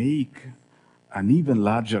that you make an even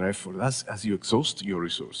larger effort as you exhaust your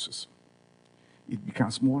resources, it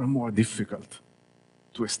becomes more and more difficult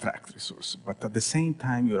to extract resources. But at the same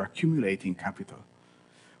time, you're accumulating capital,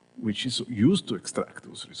 which is used to extract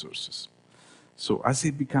those resources. So as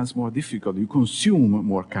it becomes more difficult, you consume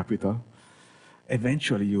more capital.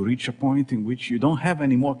 Eventually, you reach a point in which you don't have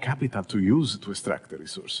any more capital to use to extract the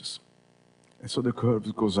resources. And so the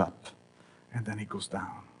curve goes up, and then it goes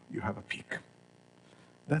down. You have a peak.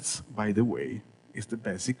 That's, by the way, is the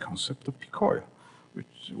basic concept of peak oil,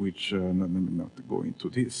 which not go into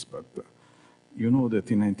this, but you know that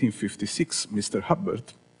in 1956, Mr.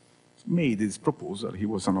 Hubbard made this proposal. He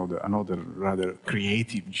was another rather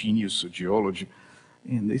creative genius of geology,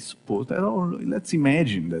 and they supposed that, oh, let's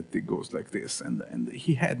imagine that it goes like this. And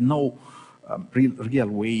he had no real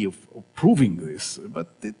way of proving this, but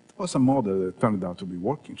it was a model that turned out to be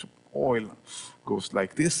working. So oil goes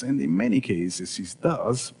like this, and in many cases it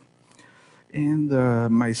does. And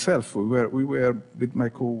myself, we were with my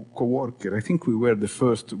co-worker, I think we were the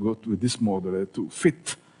first to go to this model to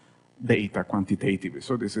fit data quantitatively.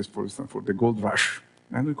 So this is, for instance, for the gold rush.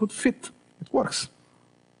 And we could fit, it works.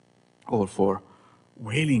 Or for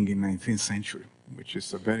whaling in 19th century, which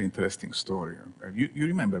is a very interesting story. You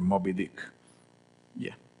remember Moby Dick?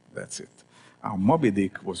 Yeah, that's it. Moby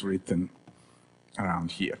Dick was written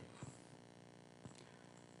around here,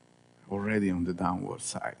 already on the downward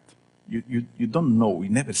side. You don't know, we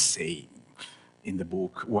never say in the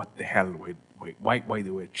book what the hell, why they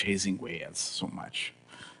were chasing whales so much.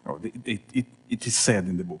 Oh, it is said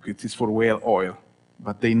in the book, it is for whale oil,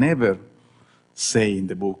 but they never say in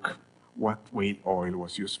the book what whale oil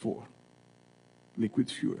was used for.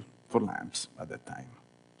 Liquid fuel for lamps at that time.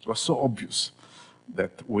 It was so obvious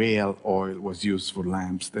that whale oil was used for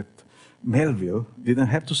lamps that Melville didn't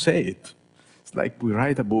have to say it. It's like we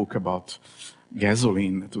write a book about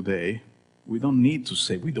gasoline today. We don't need to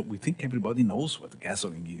say, we think everybody knows what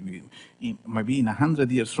gasoline is. Maybe in 100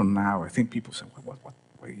 years from now, I think people say, what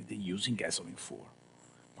are they using gasoline for?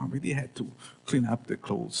 Maybe they had to clean up their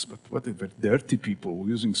clothes, but what they were dirty people were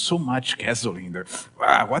using so much gasoline.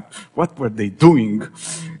 What were they doing?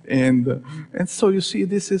 And so you see,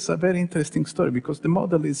 this is a very interesting story because the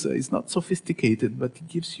model is not sophisticated, but it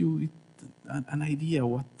gives you an idea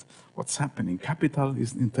what's happening. Capital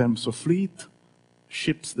is in terms of fleet,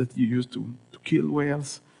 ships that you use to kill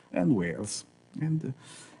whales, and whales. And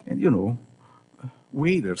you know,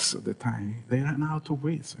 whalers at the time, they ran out of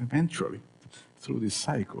whales eventually. Through this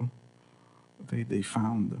cycle, they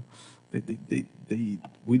found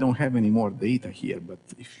we don't have any more data here, but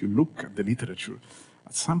if you look at the literature,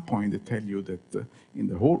 at some point they tell you that in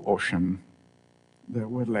the whole ocean, there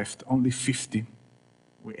were left only 50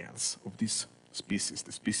 whales of this species,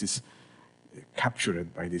 the species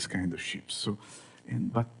captured by this kind of ships. So,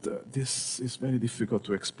 but this is very difficult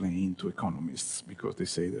to explain to economists because they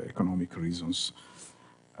say there are economic reasons.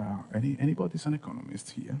 Anybody's an economist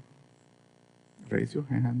here? Raise your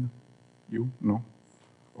hand. You? No?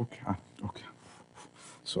 Okay. Okay.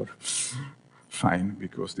 Sorry. Fine,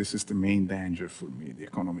 because this is the main danger for me, the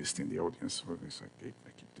economist in the audience. For this, I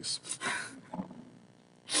keep this.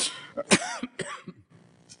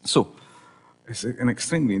 So, it's an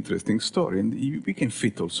extremely interesting story, and we can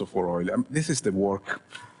fit also for oil. This is the work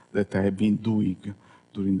that I have been doing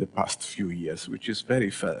during the past few years, which is very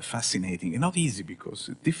fascinating and not easy because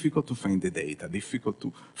it's difficult to find the data, difficult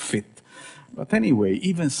to fit. But anyway,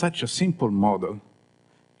 even such a simple model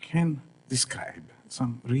can describe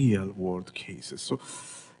some real-world cases. So,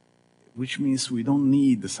 which means we don't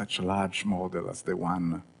need such a large model as the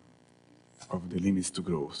one of the limits to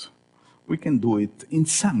growth. We can do it in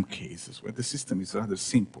some cases where the system is rather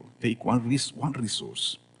simple. Take one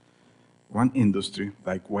resource, one industry,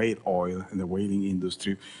 like whale oil and the whaling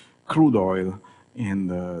industry, crude oil and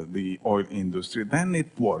the oil industry, then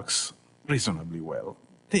it works reasonably well.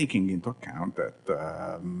 taking into account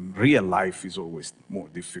that real life is always more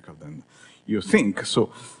difficult than you think.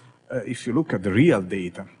 So if you look at the real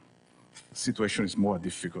data, the situation is more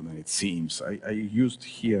difficult than it seems. I used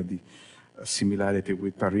here the similarity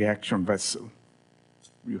with a reaction vessel.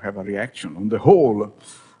 You have a reaction. On the whole,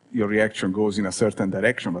 your reaction goes in a certain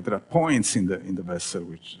direction, but there are points in the vessel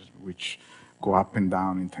which go up and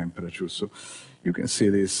down in temperature. So you can see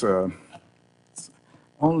this. The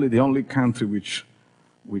only country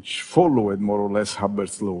which followed more or less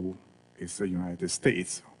Hubbard's law is the United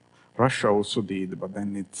States. Russia also did, but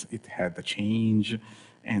then it had a change,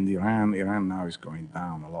 and Iran now is going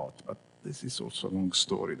down a lot. But this is also a long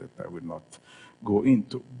story that I will not go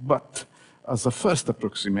into. But as a first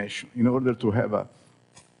approximation, in order to have a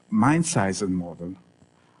mind-sized model,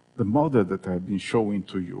 the model that I've been showing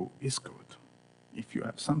to you is good. If you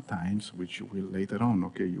have some times, which you will later on,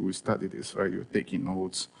 okay, you will study this, right? You're taking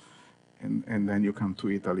notes, and then you come to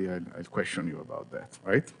Italy, I'll question you about that,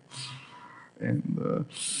 right? And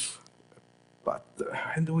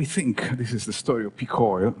and we think, this is the story of peak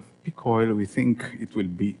oil. Peak oil, we think it will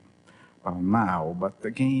be now, but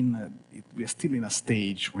again, we are still in a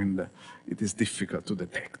stage when it is difficult to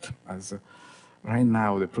detect. As right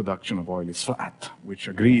now, the production of oil is flat, which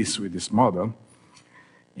agrees with this model.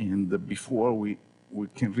 And before we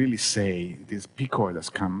can really say this peak oil has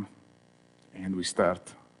come and we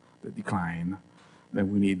start the decline,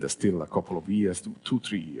 then we need still a couple of years,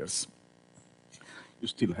 2-3 years. You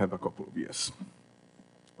still have a couple of years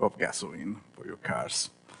of gasoline for your cars.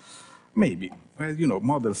 Maybe. Well, you know,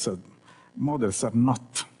 models are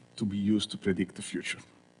not to be used to predict the future,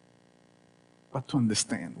 but to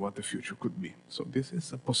understand what the future could be. So this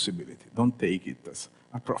is a possibility. Don't take it as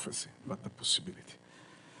a prophecy, but a possibility.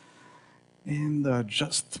 And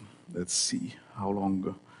just, let's see, how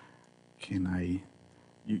long can I...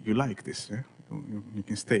 You like this, yeah? You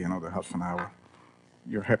can stay another half an hour.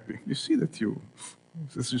 You're happy. You see that you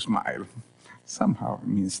smile. Somehow it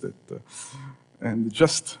means that... and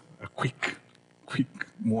just a quick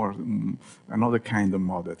more, another kind of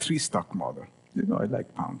model, 3-stock model. You know, I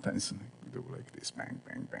like fountains. I do like this, bang,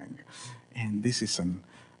 bang, bang. And this is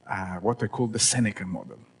what I call the Seneca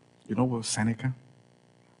model. You know what Seneca?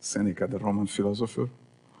 Seneca, the Roman philosopher.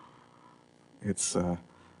 It's,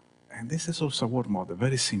 and this is also a word model,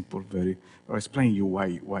 very simple, I'll explain you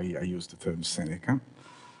why I use the term Seneca.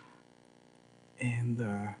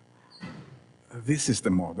 And this is the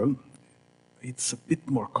model. It's a bit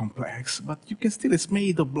more complex, but you can still, it's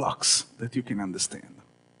made of blocks that you can understand.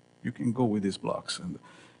 You can go with these blocks.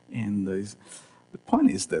 And the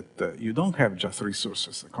point is that you don't have just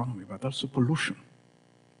resources economy, but also pollution.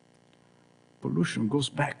 Pollution goes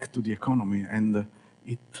back to the economy, and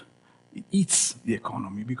it eats the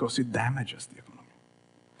economy because it damages the economy.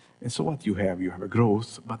 And so what you have a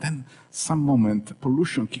growth, but then some moment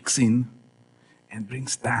pollution kicks in and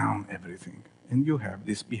brings down everything. And you have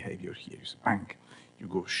this behavior here. You say, bang, you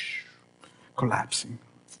go collapsing,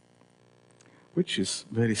 which is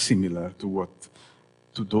very similar to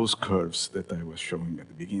those curves that I was showing at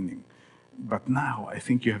the beginning. But now I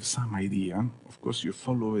think you have some idea. Of course, you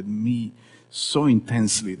followed me so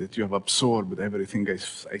intensely that you have absorbed everything I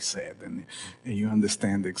said, and you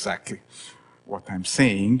understand exactly what I'm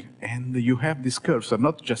saying. And you have these curves that are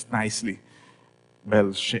not just nicely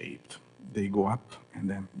bell-shaped. They go up and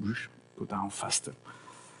then whoosh, go down faster.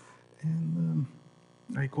 And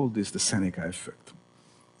I call this the Seneca effect,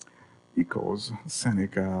 because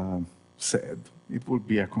Seneca said it would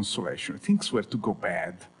be a consolation. Things were to go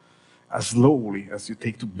bad as slowly as you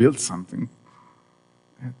take to build something.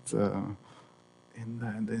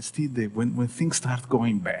 And instead, when things start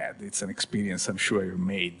going bad, it's an experience I'm sure you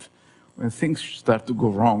made. When things start to go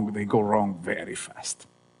wrong, they go wrong very fast.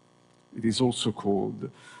 It is also called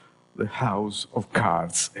the house of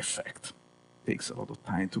cards effect. It takes a lot of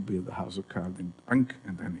time to build a house of cards, and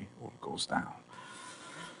then it all goes down.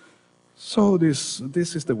 So this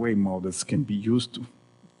is the way models can be used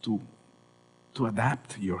to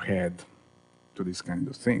adapt your head to these kind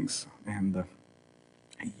of things. And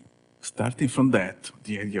starting from that,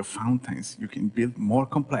 the idea of fountains, you can build more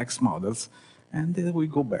complex models, and then we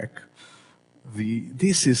go back.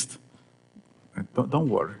 This is, don't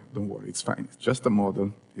worry, it's fine. It's just a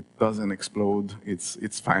model. It doesn't explode.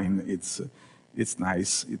 It's fine. It's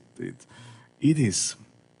nice. It is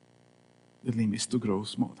the limits to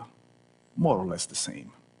growth model, more or less the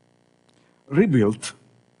same. Rebuilt,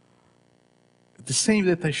 the same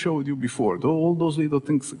that I showed you before. All those little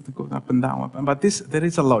things that go up and down. But there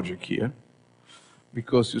is a logic here,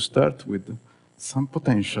 because you start with some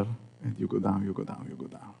potential, and you go down, you go down, you go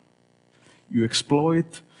down. You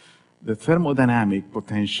exploit the thermodynamic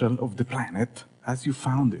potential of the planet as you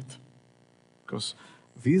found it. Because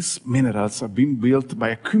these minerals have been built by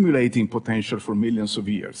accumulating potential for millions of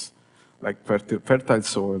years, like fertile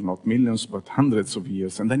soil, not millions, but hundreds of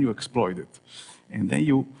years, and then you exploit it. And then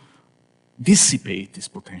you dissipate this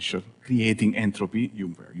potential, creating entropy.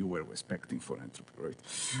 You were expecting for entropy, right?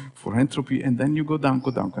 For entropy, and then you go down,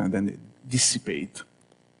 and then dissipate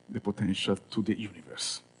the potential to the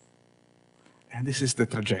universe. And this is the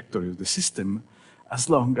trajectory of the system, as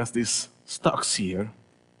long as these stocks here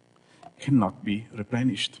cannot be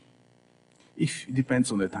replenished. It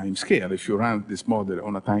depends on the time scale. If you run this model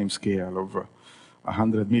on a time scale of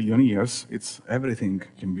 100 million years, everything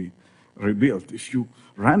can be rebuilt. If you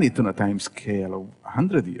run it on a time scale of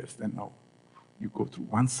 100 years, then no, you go through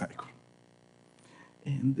one cycle.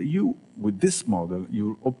 And you, with this model,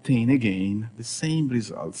 you obtain again the same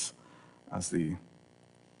results as the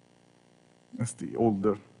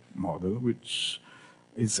older model, which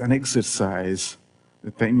is an exercise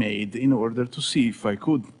that I made in order to see if I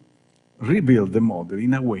could rebuild the model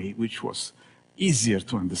in a way which was easier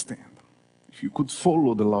to understand. If you could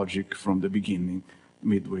follow the logic from the beginning,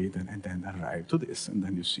 midway, and then arrive to this, and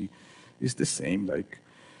then you see it's the same, like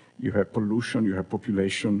you have pollution, you have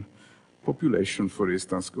population. Population, for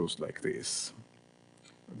instance, goes like this.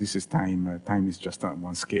 This is time. Time is just on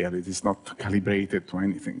one scale. It is not calibrated to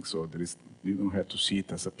anything, so you don't have to see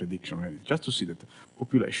it as a prediction or anything. Just to see that the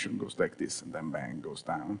population goes like this, and then bang, goes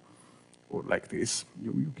down, or like this.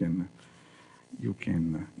 You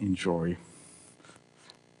can enjoy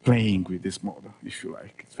playing with this model, if you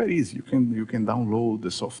like. It's very easy. You can download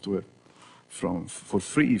the software for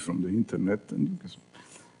free from the internet, and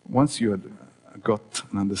once you had got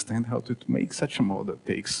and understand how to make such a model, it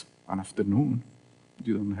takes an afternoon.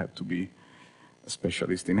 You don't have to be a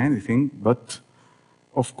specialist in anything, but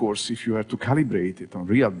of course, if you have to calibrate it on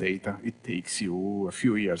real data, it takes you a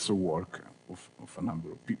few years of work of a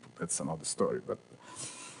number of people. That's another story.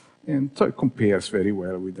 And so it compares very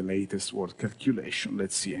well with the latest word calculation.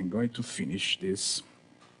 Let's see, I'm going to finish this.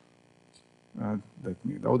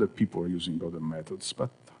 Other people are using other methods, but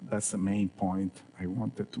that's the main point I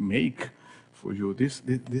wanted to make for you.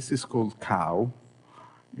 This is called cow.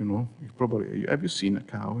 You know, have you seen a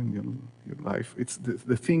cow in your life? It's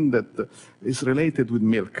the thing that is related with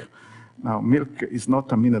milk. Now, milk is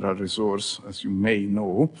not a mineral resource, as you may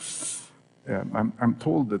know. I'm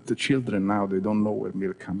told that the children now, they don't know where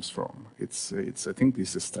milk comes from. I think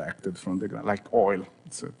it's extracted from the ground, like oil.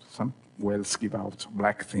 Some wells give out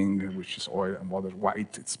black thing, which is oil, and other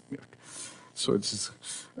white, it's milk. So it's,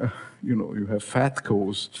 you have fat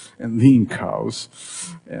cows and lean cows,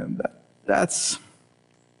 and that's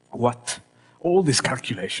what all these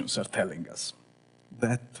calculations are telling us,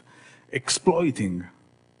 that exploiting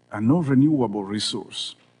a non-renewable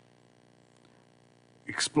resource,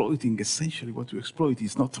 exploiting essentially what you exploit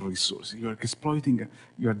is not a resource. You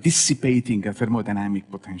are dissipating a thermodynamic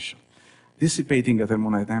potential. Dissipating a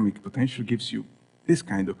thermodynamic potential gives you this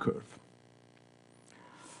kind of curve,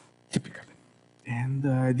 typically. And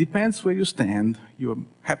it depends where you stand. You're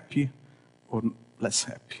happy or less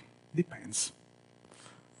happy. Depends.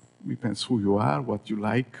 Depends who you are, what you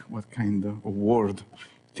like, what kind of world you're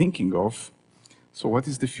thinking of. So what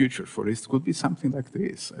is the future for it? It could be something like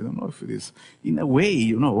this. I don't know if it is. In a way,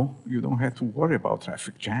 you don't have to worry about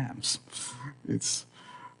traffic jams.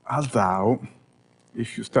 Although,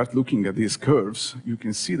 if you start looking at these curves, you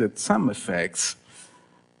can see that some effects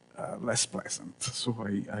are less pleasant. So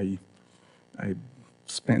I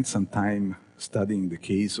spent some time studying the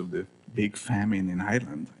case of the big famine in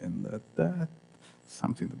Ireland, and that's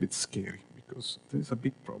something a bit scary, because there's a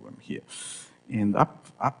big problem here. And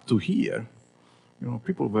up to here,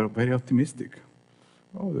 people were very optimistic.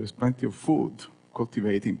 Oh, there's plenty of food,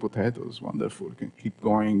 cultivating potatoes, wonderful, can keep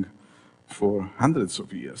going for hundreds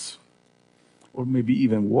of years, or maybe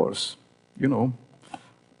even worse.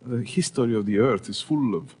 The history of the Earth is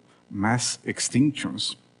full of mass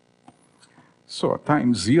extinctions. So at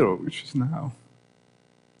time zero, which is now,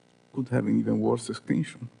 could have an even worse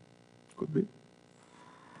extinction. Could be.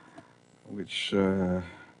 Which, I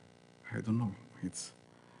don't know.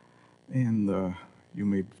 You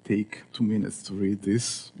may take 2 minutes to read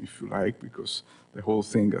this, if you like, because the whole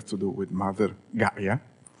thing has to do with Mother Gaia.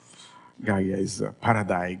 Gaia is a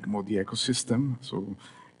paradigm of the ecosystem. So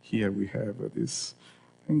here we have this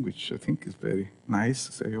thing which I think is very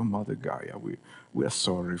nice. Say, oh, Mother Gaia, we are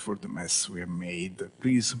sorry for the mess we have made.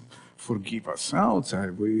 Please forgive us. Oh,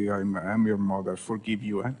 I'm your mother, forgive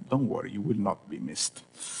you. And don't worry, you will not be missed.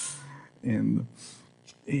 And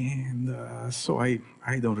so I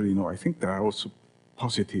don't really know. I think there are also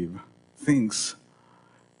positive things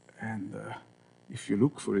And if you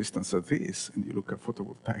look, for instance, at this, and you look at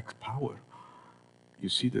photovoltaic power, you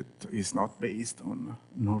see that it's not based on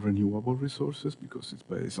non-renewable resources because it's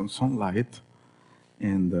based on sunlight.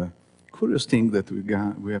 And curious thing that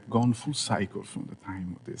we have gone full cycle from the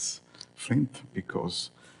time of this flint, because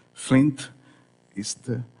flint is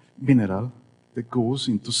the mineral that goes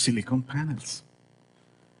into silicon panels.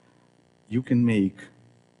 You can make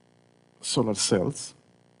solar cells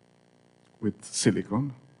with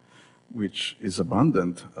silicon, which is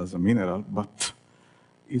abundant as a mineral, but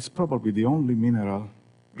it's probably the only mineral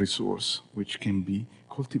resource which can be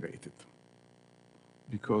cultivated.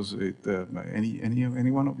 Because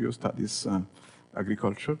any one of you studies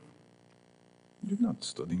agriculture? You're not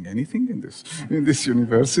studying anything in this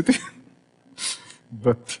university.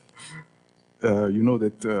 But you know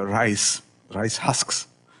that rice husks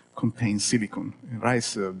contain silicon.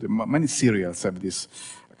 Rice, many cereals have this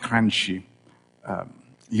crunchy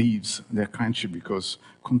leaves. They're crunchy because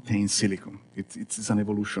contain silicon. It's an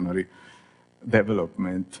evolutionary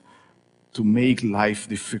development to make life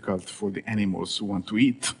difficult for the animals who want to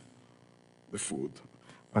eat the food.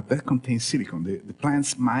 But that contains silicon. The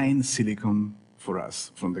plants mine silicon for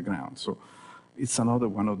us from the ground. So it's another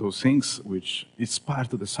one of those things which is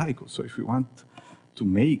part of the cycle. So if we want to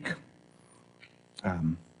make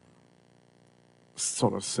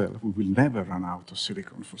solar cells, we will never run out of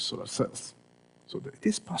silicon for solar cells. So it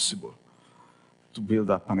is possible to build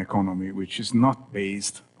up an economy which is not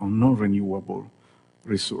based on non-renewable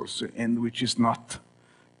resources and which is not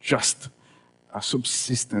just a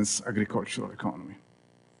subsistence agricultural economy.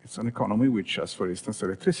 It's an economy which has, for instance,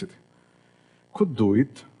 electricity. Could do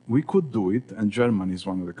it, we could do it, and Germany is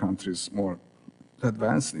one of the countries more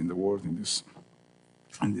advanced in the world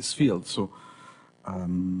in this field. So,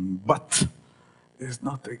 but it's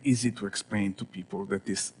not easy to explain to people that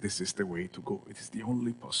this is the way to go. It is the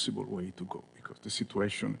only possible way to go because the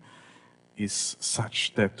situation is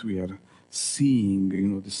such that we are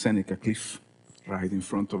seeing, the Seneca Cliff right in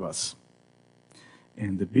front of us.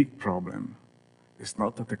 And the big problem is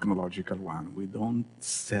not a technological one. We don't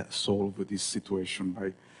solve this situation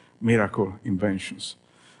by miracle inventions.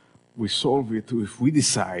 We solve it if we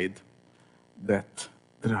decide that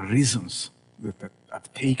there are reasons that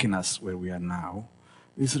have taken us where we are now.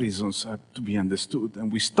 These reasons have to be understood,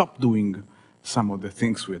 and we stop doing some of the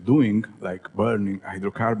things we're doing, like burning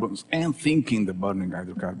hydrocarbons, and thinking that burning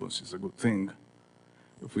hydrocarbons is a good thing.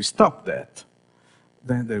 If we stop that,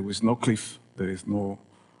 then there is no cliff, there is no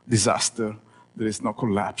disaster, there is no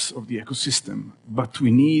collapse of the ecosystem. But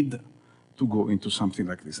we need to go into something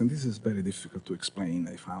like this. And this is very difficult to explain,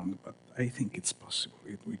 I found, but I think it's possible.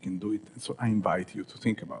 We can do it. And so I invite you to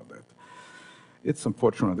think about that. It's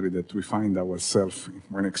unfortunately that we find ourselves,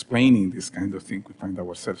 when explaining this kind of thing, we find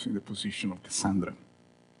ourselves in the position of Cassandra.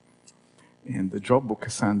 And the job of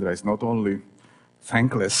Cassandra is not only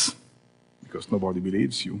thankless, because nobody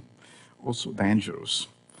believes you, also dangerous.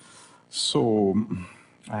 So,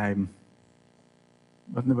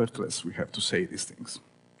 but nevertheless, we have to say these things.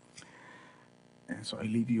 And so I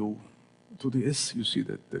leave you to this. You see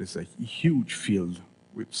that there is a huge field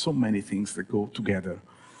with so many things that go together.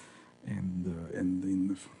 And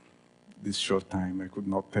in this short time, I could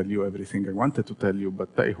not tell you everything I wanted to tell you, but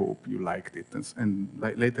I hope you liked it. And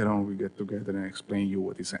later on, we get together and explain you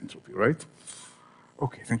what is entropy, right?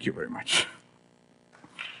 Okay, thank you very much.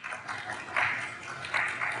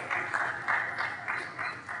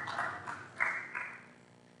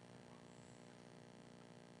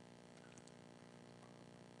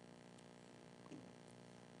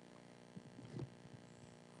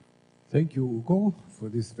 Thank you, Ugo, for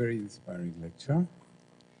this very inspiring lecture.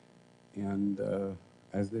 And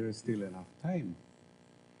as there is still enough time,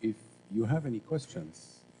 if you have any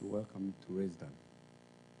questions, you're welcome to raise them.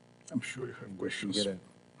 I'm sure you have questions. Get a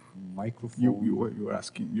microphone. You're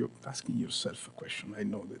asking yourself a question. I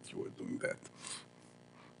know that you were doing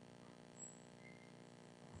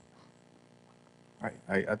that.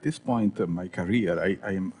 At this point of my career,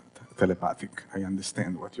 I am telepathic. I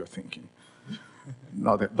understand what you're thinking.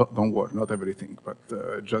 Don't worry, not everything, but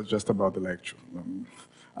just about the lecture.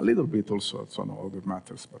 A little bit also on other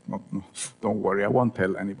matters, but no, don't worry, I won't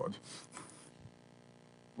tell anybody.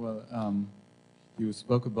 Well, you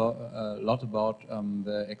spoke about a lot about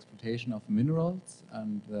the exploitation of minerals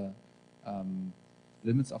and the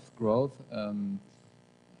limits of growth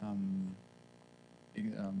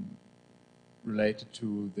related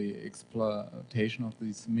to the exploitation of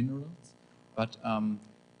these minerals. But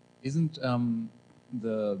isn't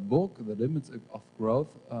the book, The Limits of Growth,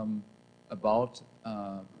 about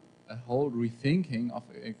a whole rethinking of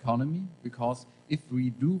economy? Because if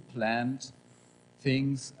we do plant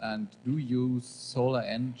things and do use solar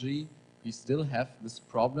energy, we still have this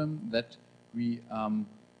problem that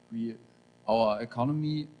our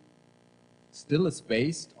economy still is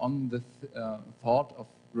based on the thought of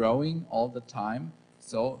growing all the time.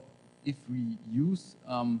 So if we use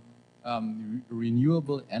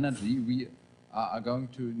renewable energy, we are going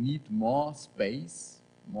to need more space,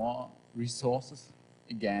 more resources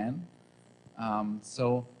again.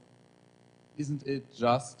 So isn't it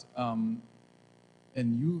just a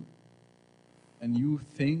new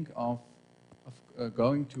thing of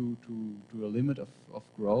going to a limit of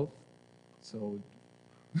growth? So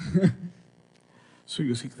So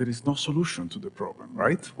you think there is no solution to the problem,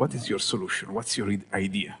 right? What is your solution? What's your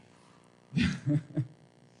idea?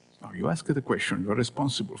 Now, you ask the question, you're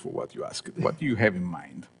responsible for what you ask. What do you have in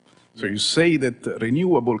mind? So you say that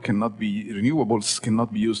renewables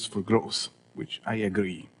cannot be used for growth, which I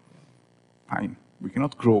agree. Fine, we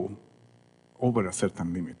cannot grow over a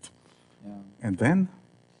certain limit. yeah. And then?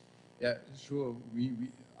 Yeah, sure.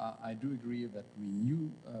 I do agree that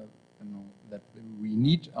that we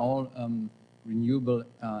need all renewable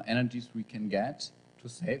energies we can get to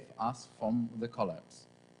save us from the collapse.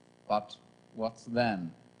 But what's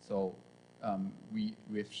then? So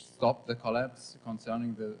we've stopped the collapse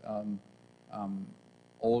concerning the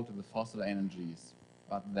the fossil energies.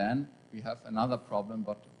 But then we have another problem,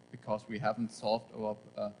 but because we haven't solved our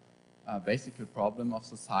basic problem of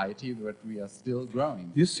society, that we are still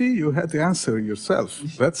growing. You see, you had the answer yourself.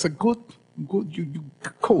 That's a good, you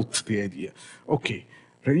quote the idea. Okay,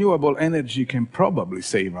 renewable energy can probably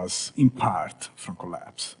save us in part from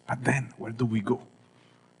collapse. But then, where do we go?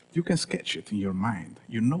 You can sketch it in your mind.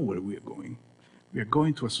 You know where we are going. We are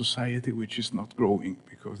going to a society which is not growing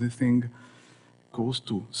because this thing goes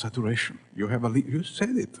to saturation. You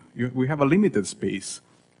said it. We have a limited space.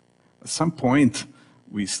 At some point,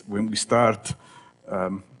 when we start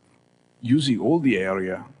using all the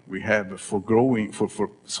area we have for growing, for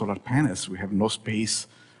solar panels, we have no space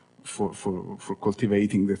for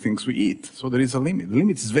cultivating the things we eat. So there is a limit. The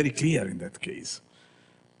limit is very clear in that case.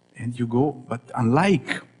 And you go, but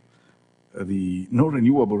unlike the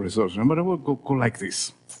non-renewable resource, remember, will go like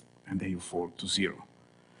this, and then you fall to zero.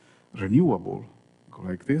 Renewable go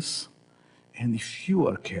like this, and if you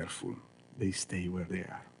are careful, they stay where they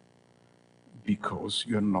are, because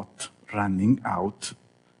you're not running out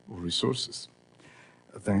of resources.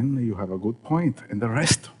 Then you have a good point. And the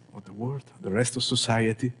rest of the world, the rest of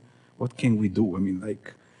society, what can we do? I mean,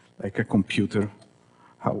 like a computer,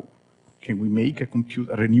 how can we make a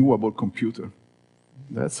renewable computer?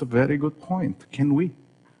 That's a very good point. Can we?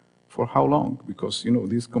 For how long? Because, you know,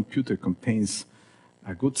 this computer contains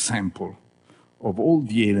a good sample of all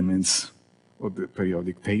the elements of the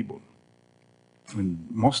periodic table. And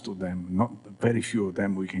most of them, not very few of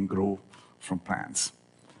them, we can grow from plants.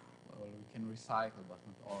 Well, we can recycle, but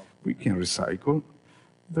not all. We can recycle.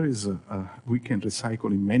 We can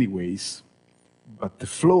recycle in many ways, but the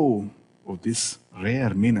flow of this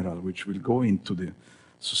rare mineral, which will go into the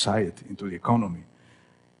society, into the economy,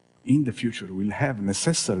 in the future will have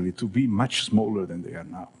necessarily to be much smaller than they are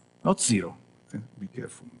now. Not zero, be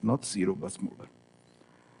careful, not zero, but smaller.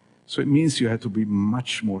 So it means you have to be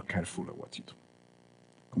much more careful at what you do.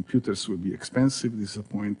 Computers will be expensive. This is a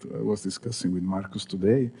point I was discussing with Marcus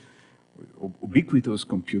today. Ubiquitous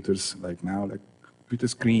computers like now, like computer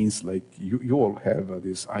screens, like you all have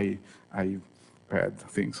this iPad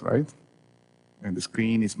things, right? And the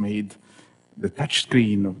screen is made, the touch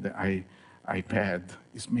screen of the iPad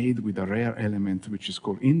is made with a rare element which is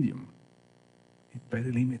called indium. It's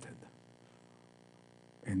very limited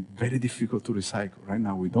and very difficult to recycle. Right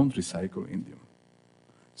now we don't recycle indium.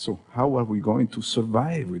 So how are we going to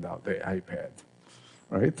survive without the iPad,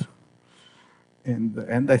 right?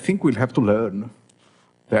 And I think we'll have to learn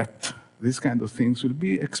that these kind of things will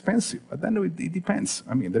be expensive. But then it depends.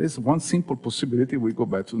 I mean, there is one simple possibility: we go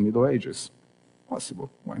back to the Middle Ages. Possible,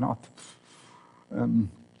 why not?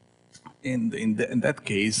 In that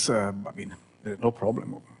case, I mean, there's no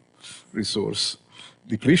problem of resource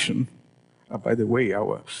depletion. By the way,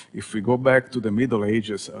 if we go back to the Middle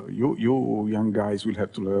Ages, you young guys will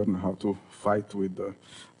have to learn how to fight with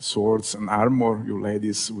swords and armor. You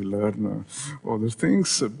ladies will learn other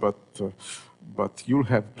things, but you'll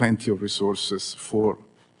have plenty of resources for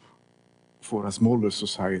a smaller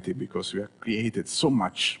society, because we have created so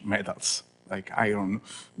much metals, like iron,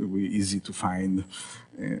 will be easy to find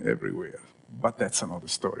everywhere. But that's another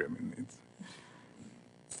story. I mean,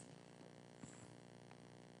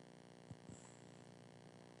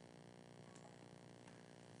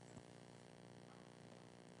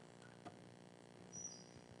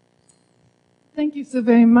 Thank you so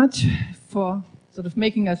very much for sort of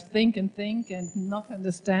making us think and not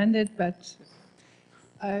understand it, but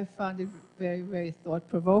I found it very, very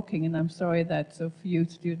thought-provoking, and I'm sorry that so few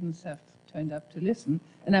students have turned up to listen.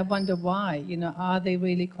 And I wonder why, are they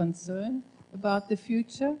really concerned about the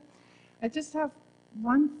future? I just have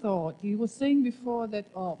one thought. You were saying before that,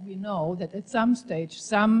 we know that at some stage,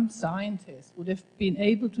 some scientists would have been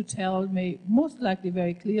able to tell me, most likely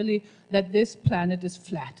very clearly, that this planet is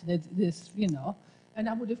flat, that this, and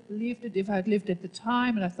I would have believed it if I had lived at the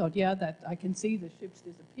time, and I thought, yeah, that I can see the ships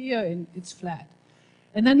disappear and it's flat.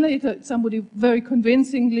 And then later, somebody very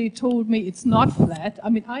convincingly told me it's not flat. I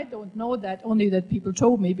mean, I don't know that, only that people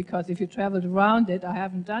told me, because if you traveled around it, I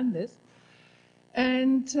haven't done this.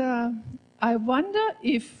 And I wonder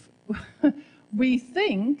if we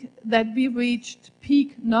think that we reached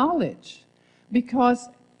peak knowledge, because,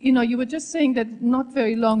 you were just saying that not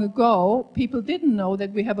very long ago, people didn't know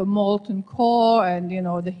that we have a molten core and,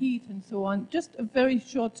 the heat and so on, just a very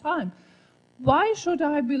short time. Why should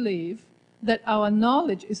I believe that our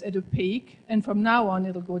knowledge is at a peak, and from now on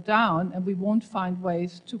it'll go down, and we won't find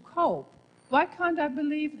ways to cope? Why can't I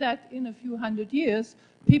believe that in a few hundred years,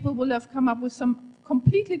 people will have come up with some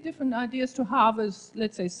completely different ideas to harvest,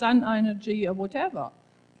 let's say, sun energy or whatever?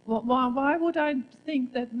 Why would I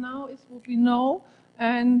think that now is what we know,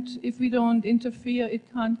 and if we don't interfere, it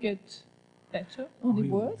can't get better, only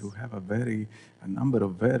worse? You have a number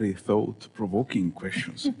of very thought-provoking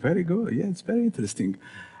questions. Very good. Yeah, it's very interesting.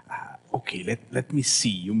 Okay, let me see.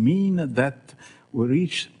 You mean that we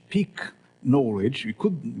reach peak knowledge?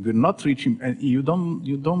 We're not reaching. And you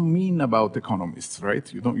don't mean about economists,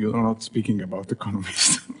 right? You're not speaking about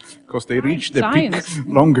economists, because they reached the peak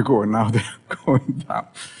long ago, and now they're going down.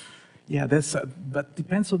 Yeah, but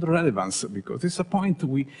depends on the relevance, because it's a point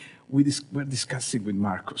we're discussing with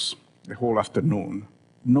Marcus the whole afternoon.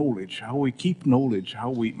 Knowledge, how we keep knowledge, how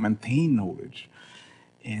we maintain knowledge,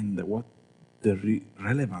 and what the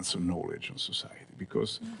relevance of knowledge on society,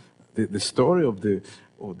 because the story of the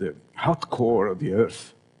hot core of the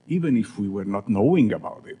Earth, even if we were not knowing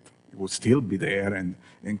about it, it would still be there and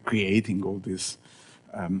creating all these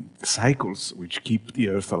cycles which keep the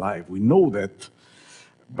Earth alive. We know that,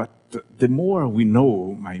 but the more we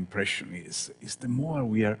know, my impression is the more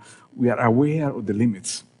we are aware of the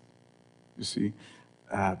limits. You see,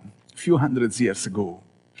 a few hundred years ago,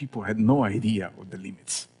 people had no idea of the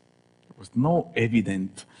limits. There was no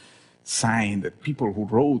evident sign that people who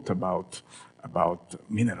wrote about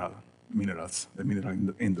minerals, the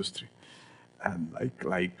mineral industry, and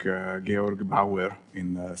like Georg Bauer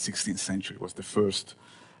in the 16th century was the first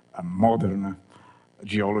modern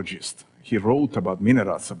geologist. He wrote about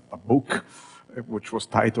minerals, a book which was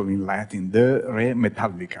titled in Latin, De Re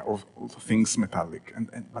Metallica, of things metallic.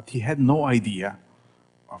 But he had no idea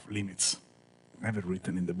of limits, never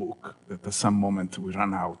written in the book, that at some moment we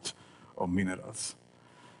run out of minerals.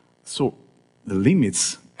 So the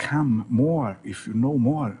limits come more, if you know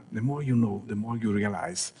more, the more you know, the more you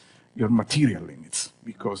realize your material limits,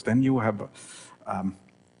 because then you have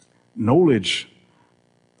knowledge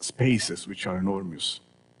spaces which are enormous.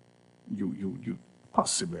 You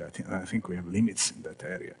possibly, I think we have limits in that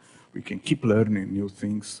area. We can keep learning new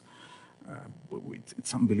things. But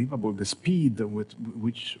it's unbelievable the speed with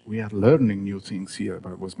which we are learning new things here.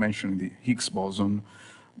 I was mentioning the Higgs boson,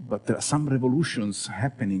 but there are some revolutions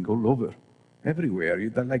happening all over, everywhere.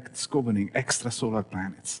 They're like discovering extrasolar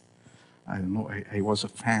planets. I don't know, I was a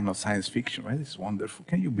fan of science fiction, right? It's wonderful.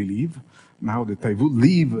 Can you believe now that I would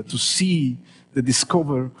live to see the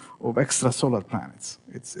discovery of extrasolar planets?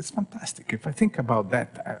 It's fantastic. If I think about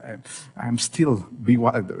that, I'm still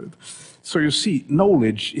bewildered. So you see,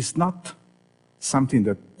 knowledge is not something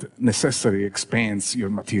that necessarily expands your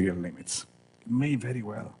material limits. It may very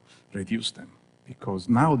well reduce them, because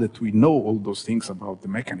now that we know all those things about the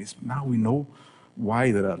mechanism, now we know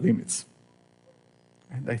why there are limits.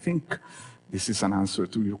 And I think this is an answer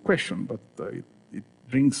to your question, but it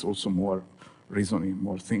brings also more reasoning,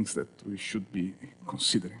 more things that we should be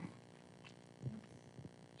considering.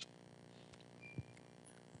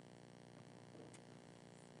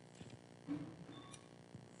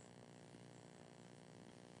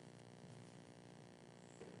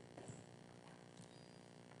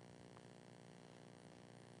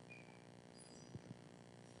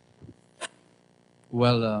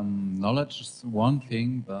 Well, knowledge is one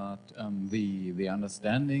thing, but the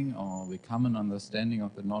understanding or the common understanding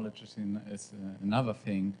of the knowledge is another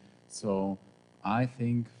thing. So I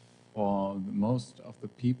think for most of the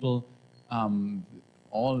people,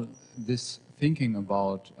 all this thinking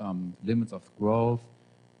about limits of growth,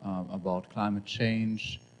 about climate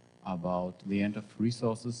change, about the end of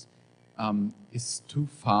resources, is too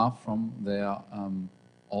far from their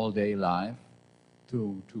all-day life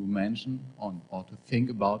to mention or to think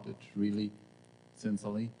about it really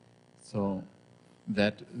sincerely, so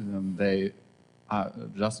that they are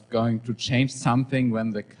just going to change something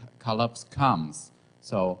when the collapse comes.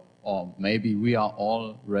 So, or maybe we are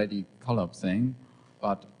already collapsing,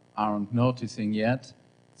 but aren't noticing yet.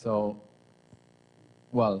 So,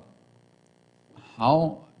 well,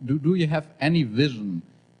 how do you have any vision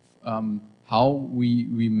how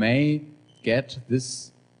we may get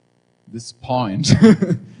this point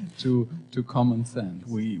to common sense?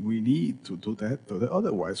 We need to do that,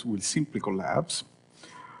 otherwise we'll simply collapse,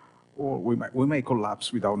 or we may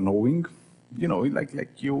collapse without knowing. You know,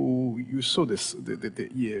 like you saw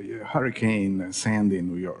the Hurricane Sandy in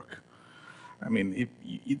New York. I mean,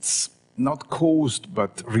 it's not caused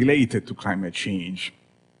but related to climate change.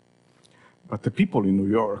 But the people in New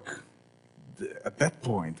York, at that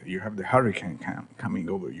point, you have the hurricane coming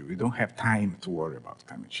over you. You don't have time to worry about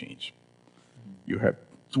climate change. You have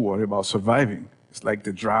to worry about surviving. It's like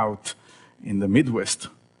the drought in the Midwest.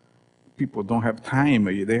 People don't have time.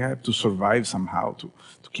 They have to survive somehow to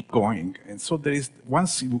keep going. And so there is,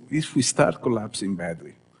 if we start collapsing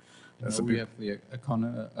badly, we have the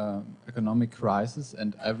economic crisis,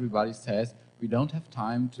 and everybody says we don't have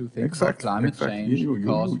time to think about climate change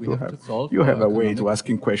because we have to solve. You have a way to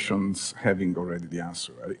asking questions, having already the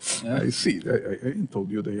answer. I see. I told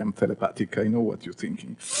you that I am telepathic. I know what you're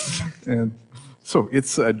thinking, and so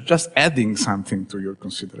it's just adding something to your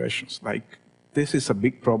considerations. Like this is a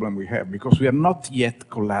big problem we have because we are not yet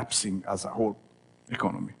collapsing as a whole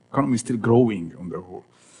economy. Economy is still growing on the whole.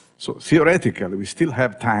 So theoretically, we still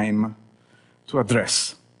have time to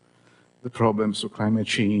address the problems of climate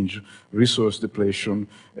change, resource depletion,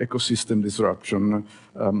 ecosystem disruption,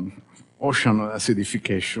 ocean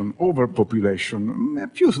acidification, overpopulation, a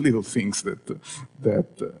few little things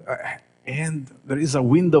and there is a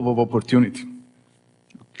window of opportunity.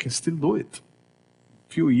 We can still do it.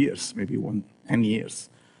 A few years, maybe 10 years.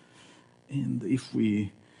 And if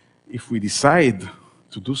we decide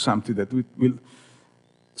to do something that will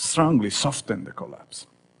strongly soften the collapse.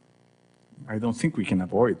 I don't think we can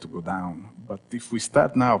avoid to go down, but if we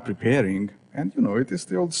start now preparing, and you know, it is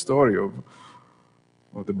the old story of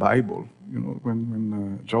the Bible, you know,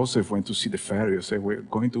 when Joseph went to see the Pharaoh, said, we're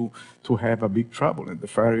going to have a big trouble, and the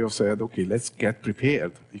Pharaoh said, okay, let's get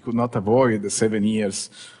prepared. He could not avoid the 7 years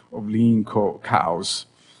of lean cows,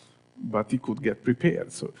 but he could get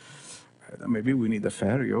prepared. So maybe we need a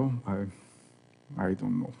Pharaoh, I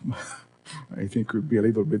don't know. I think it would be a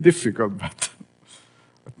little bit difficult, but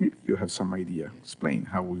maybe you have some idea. Explain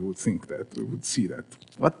how we would think that, we would see that.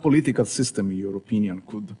 What political system, in your opinion,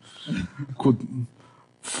 could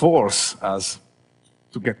force us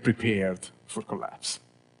to get prepared for collapse?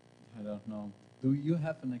 I don't know. Do you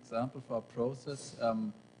have an example for a process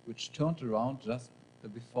which turned around just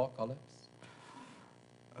before collapse?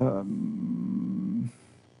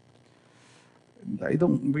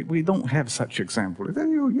 We don't have such example.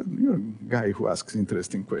 You're a guy who asks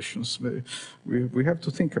interesting questions. We have to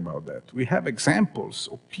think about that. We have examples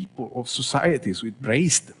of people, of societies who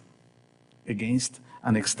braced against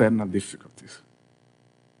an external difficulties.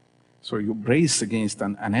 So you brace against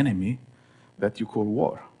an enemy that you call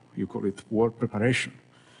war. You call it war preparation.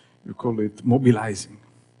 You call it mobilizing.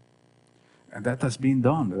 And that has been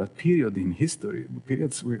done. That period in history,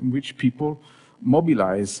 periods in which people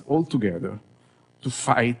mobilize all together to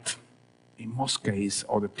fight, in most cases,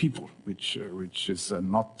 other people, which is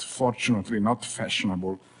not, fortunately, not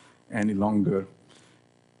fashionable any longer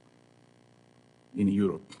in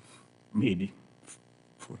Europe, maybe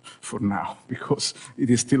for now, because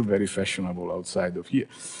it is still very fashionable outside of here.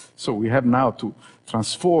 So we have now to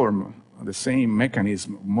transform the same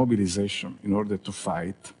mechanism of mobilization in order to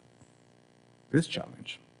fight this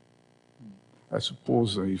challenge. I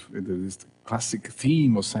suppose if there is the classic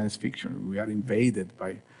theme of science fiction, we are invaded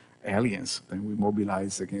by aliens, then we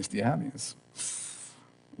mobilize against the aliens.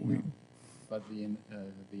 But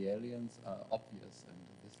the aliens are obvious, and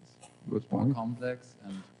this is Good more point. complex,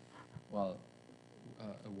 and well,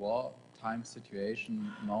 a wartime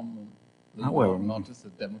situation normally not is a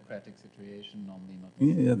democratic situation, normally not.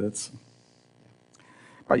 Yeah, that's.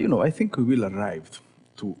 But you know, I think we will arrive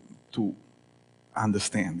to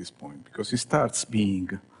understand this point, because it starts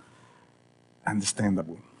being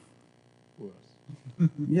understandable. Worse.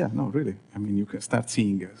 Yeah, no, really. I mean, you can start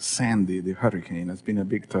seeing Sandy, the hurricane, has been a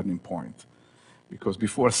big turning point. Because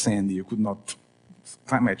before Sandy, you could not,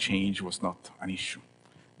 climate change was not an issue.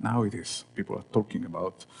 Now it is. People are talking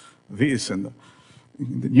about this, and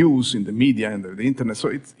in the news, in the media, and the internet. So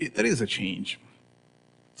there is a change.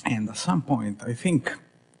 And at some point, I think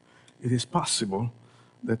it is possible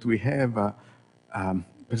that we have a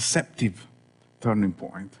perceptive turning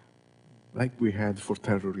point, like we had for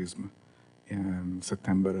terrorism in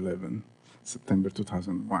September 11, September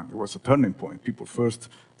 2001. It was a turning point. People first,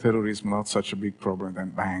 terrorism, not such a big problem, then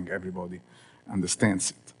bang, everybody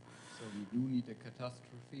understands it. So we do need a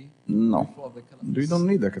catastrophe No, before the collapse? we don't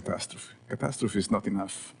need a catastrophe. Catastrophe is not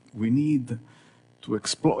enough. We need to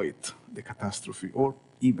exploit the catastrophe, or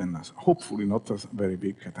even, hopefully not a very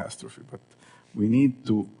big catastrophe, but we need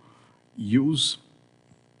to use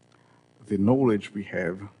the knowledge we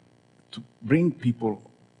have to bring people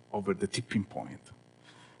over the tipping point,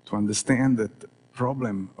 to understand that the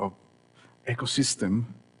problem of ecosystem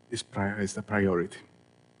is the priority,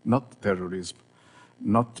 not terrorism,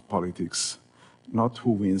 not politics, not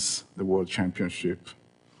who wins the world championship,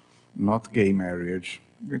 not gay marriage,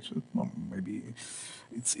 which well, maybe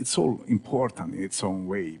it's all important in its own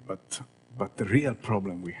way, but the real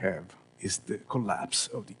problem we have is the collapse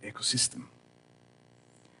of the ecosystem.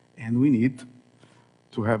 And we need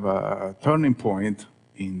to have a turning point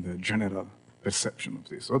in the general perception of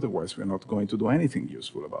this. Otherwise, we're not going to do anything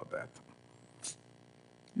useful about that.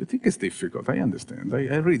 You think it's difficult, I understand.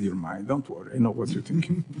 I read your mind, don't worry, I know what you're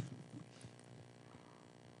thinking.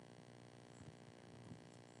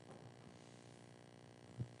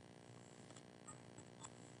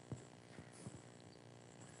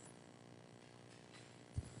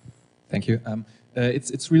 Thank you.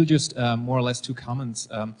 It's really just more or less two comments.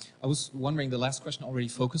 I was wondering, the last question already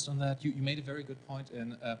focused on that. You made a very good point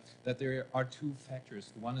in that there are two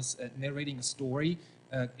factors. One is narrating a story,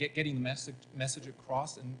 getting the message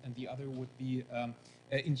across, and the other would be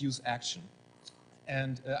induce action.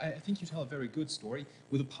 And I think you tell a very good story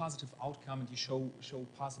with a positive outcome, and you show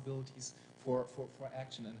possibilities for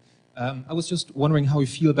action. And I was just wondering how you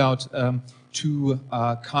feel about two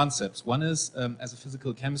concepts. One is, as a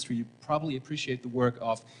physical chemistry, you probably appreciate the work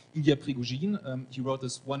of Ilya Prigogine. He wrote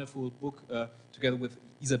this wonderful book together with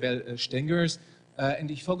Isabel Stengers, and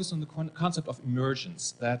he focused on the concept of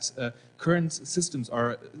emergence, that current systems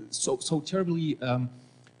are so terribly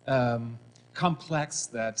complex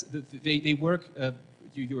that they work,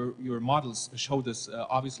 your models show this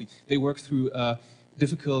obviously, they work through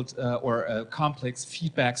difficult or complex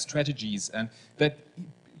feedback strategies, and that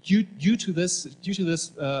due to this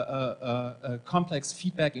complex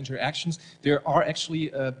feedback interactions, there are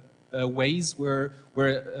actually ways where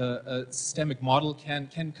a systemic model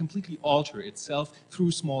can completely alter itself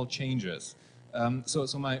through small changes. So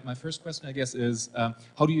my first question, I guess, is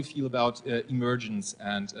how do you feel about emergence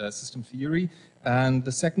and system theory? And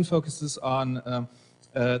the second focuses on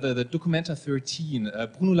the Documenta 13.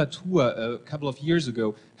 Bruno Latour, a couple of years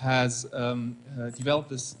ago, has developed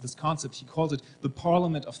this concept. He calls it the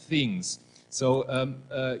Parliament of Things. So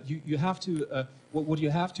you have to, what you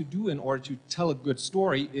have to do in order to tell a good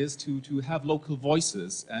story is to have local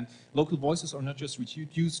voices. And local voices are not just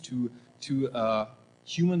reduced to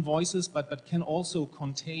human voices, but can also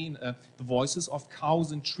contain the voices of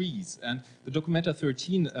cows and trees. And the Documenta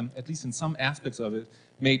 13, at least in some aspects of it,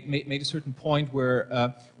 made a certain point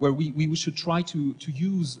where we should try to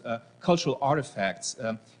use cultural artifacts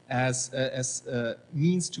as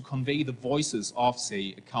means to convey the voices of,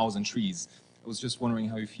 say, cows and trees. I was just wondering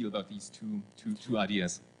how you feel about these two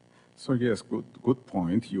ideas. So yes, good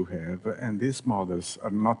point you have, and these models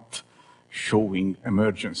are not showing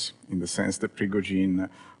emergence in the sense that Prigogine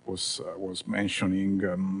was mentioning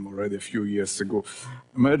already a few years ago.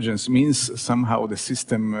 Emergence means somehow the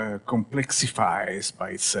system complexifies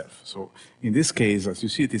by itself. So in this case, as you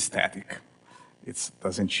see, it is static. It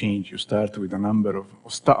doesn't change. You start with a number of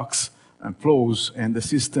stocks and flows, and the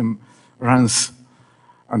system runs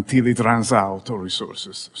until it runs out of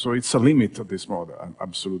resources. So it's a limit of this model,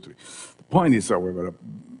 absolutely. The point is, however,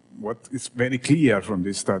 what is very clear from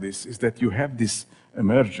these studies is that you have this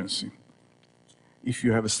emergency. If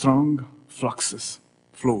you have strong fluxes,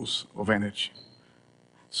 flows of energy.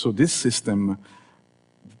 So this system,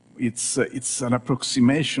 it's an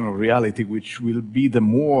approximation of reality which will be the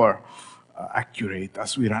more accurate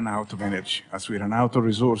as we run out of energy. As we run out of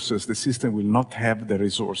resources, the system will not have the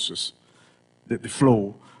resources, the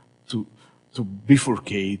flow to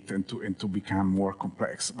bifurcate and to become more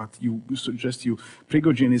complex. But you suggest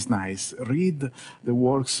Prigogine is nice. Read the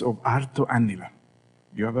works of Arto Annila.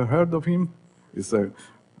 You ever heard of him? This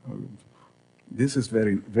is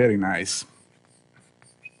very, very nice.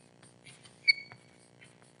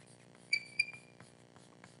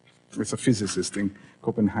 It's a physicist in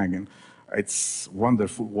Copenhagen. It's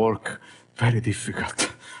wonderful work very difficult,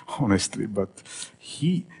 honestly, but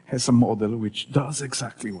he has a model which does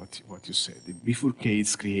exactly what you said. It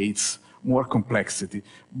bifurcates, creates more complexity,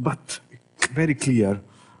 but very clear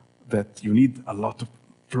that you need a lot of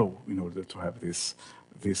flow in order to have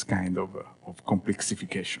this kind of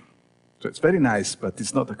complexification. So it's very nice, but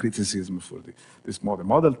it's not a criticism for this model.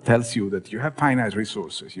 Model tells you that you have finite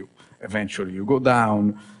resources. Eventually you go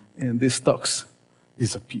down, and this stocks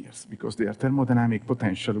disappears because they are thermodynamic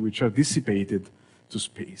potential which are dissipated to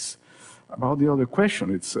space. About the other question,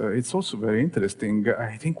 it's also very interesting.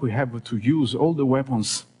 I think we have to use all the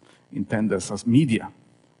weapons intended as media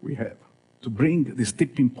we have to bring this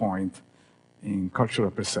tipping point in cultural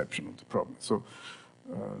perception of the problem. So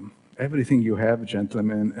everything you have,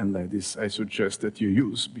 gentlemen and ladies, I suggest that you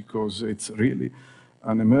use, because it's really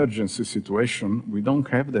an emergency situation. We don't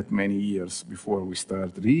have that many years before we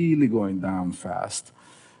start really going down fast,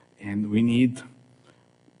 and we need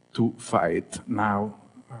to fight now,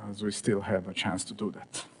 as we still have a chance to do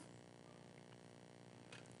that.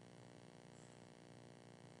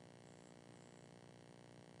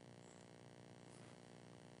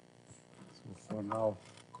 So for now,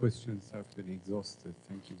 questions have been exhausted.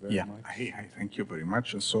 Thank you very much. I thank you very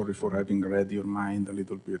much, and sorry for having read your mind a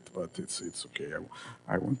little bit, but it's okay.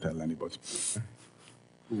 I won't tell anybody.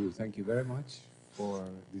 Cool. Thank you very much for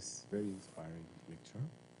this very inspiring lecture.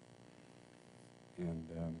 And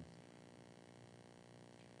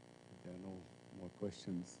if there are no more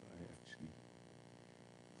questions, I actually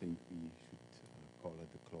think we should call it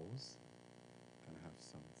a close.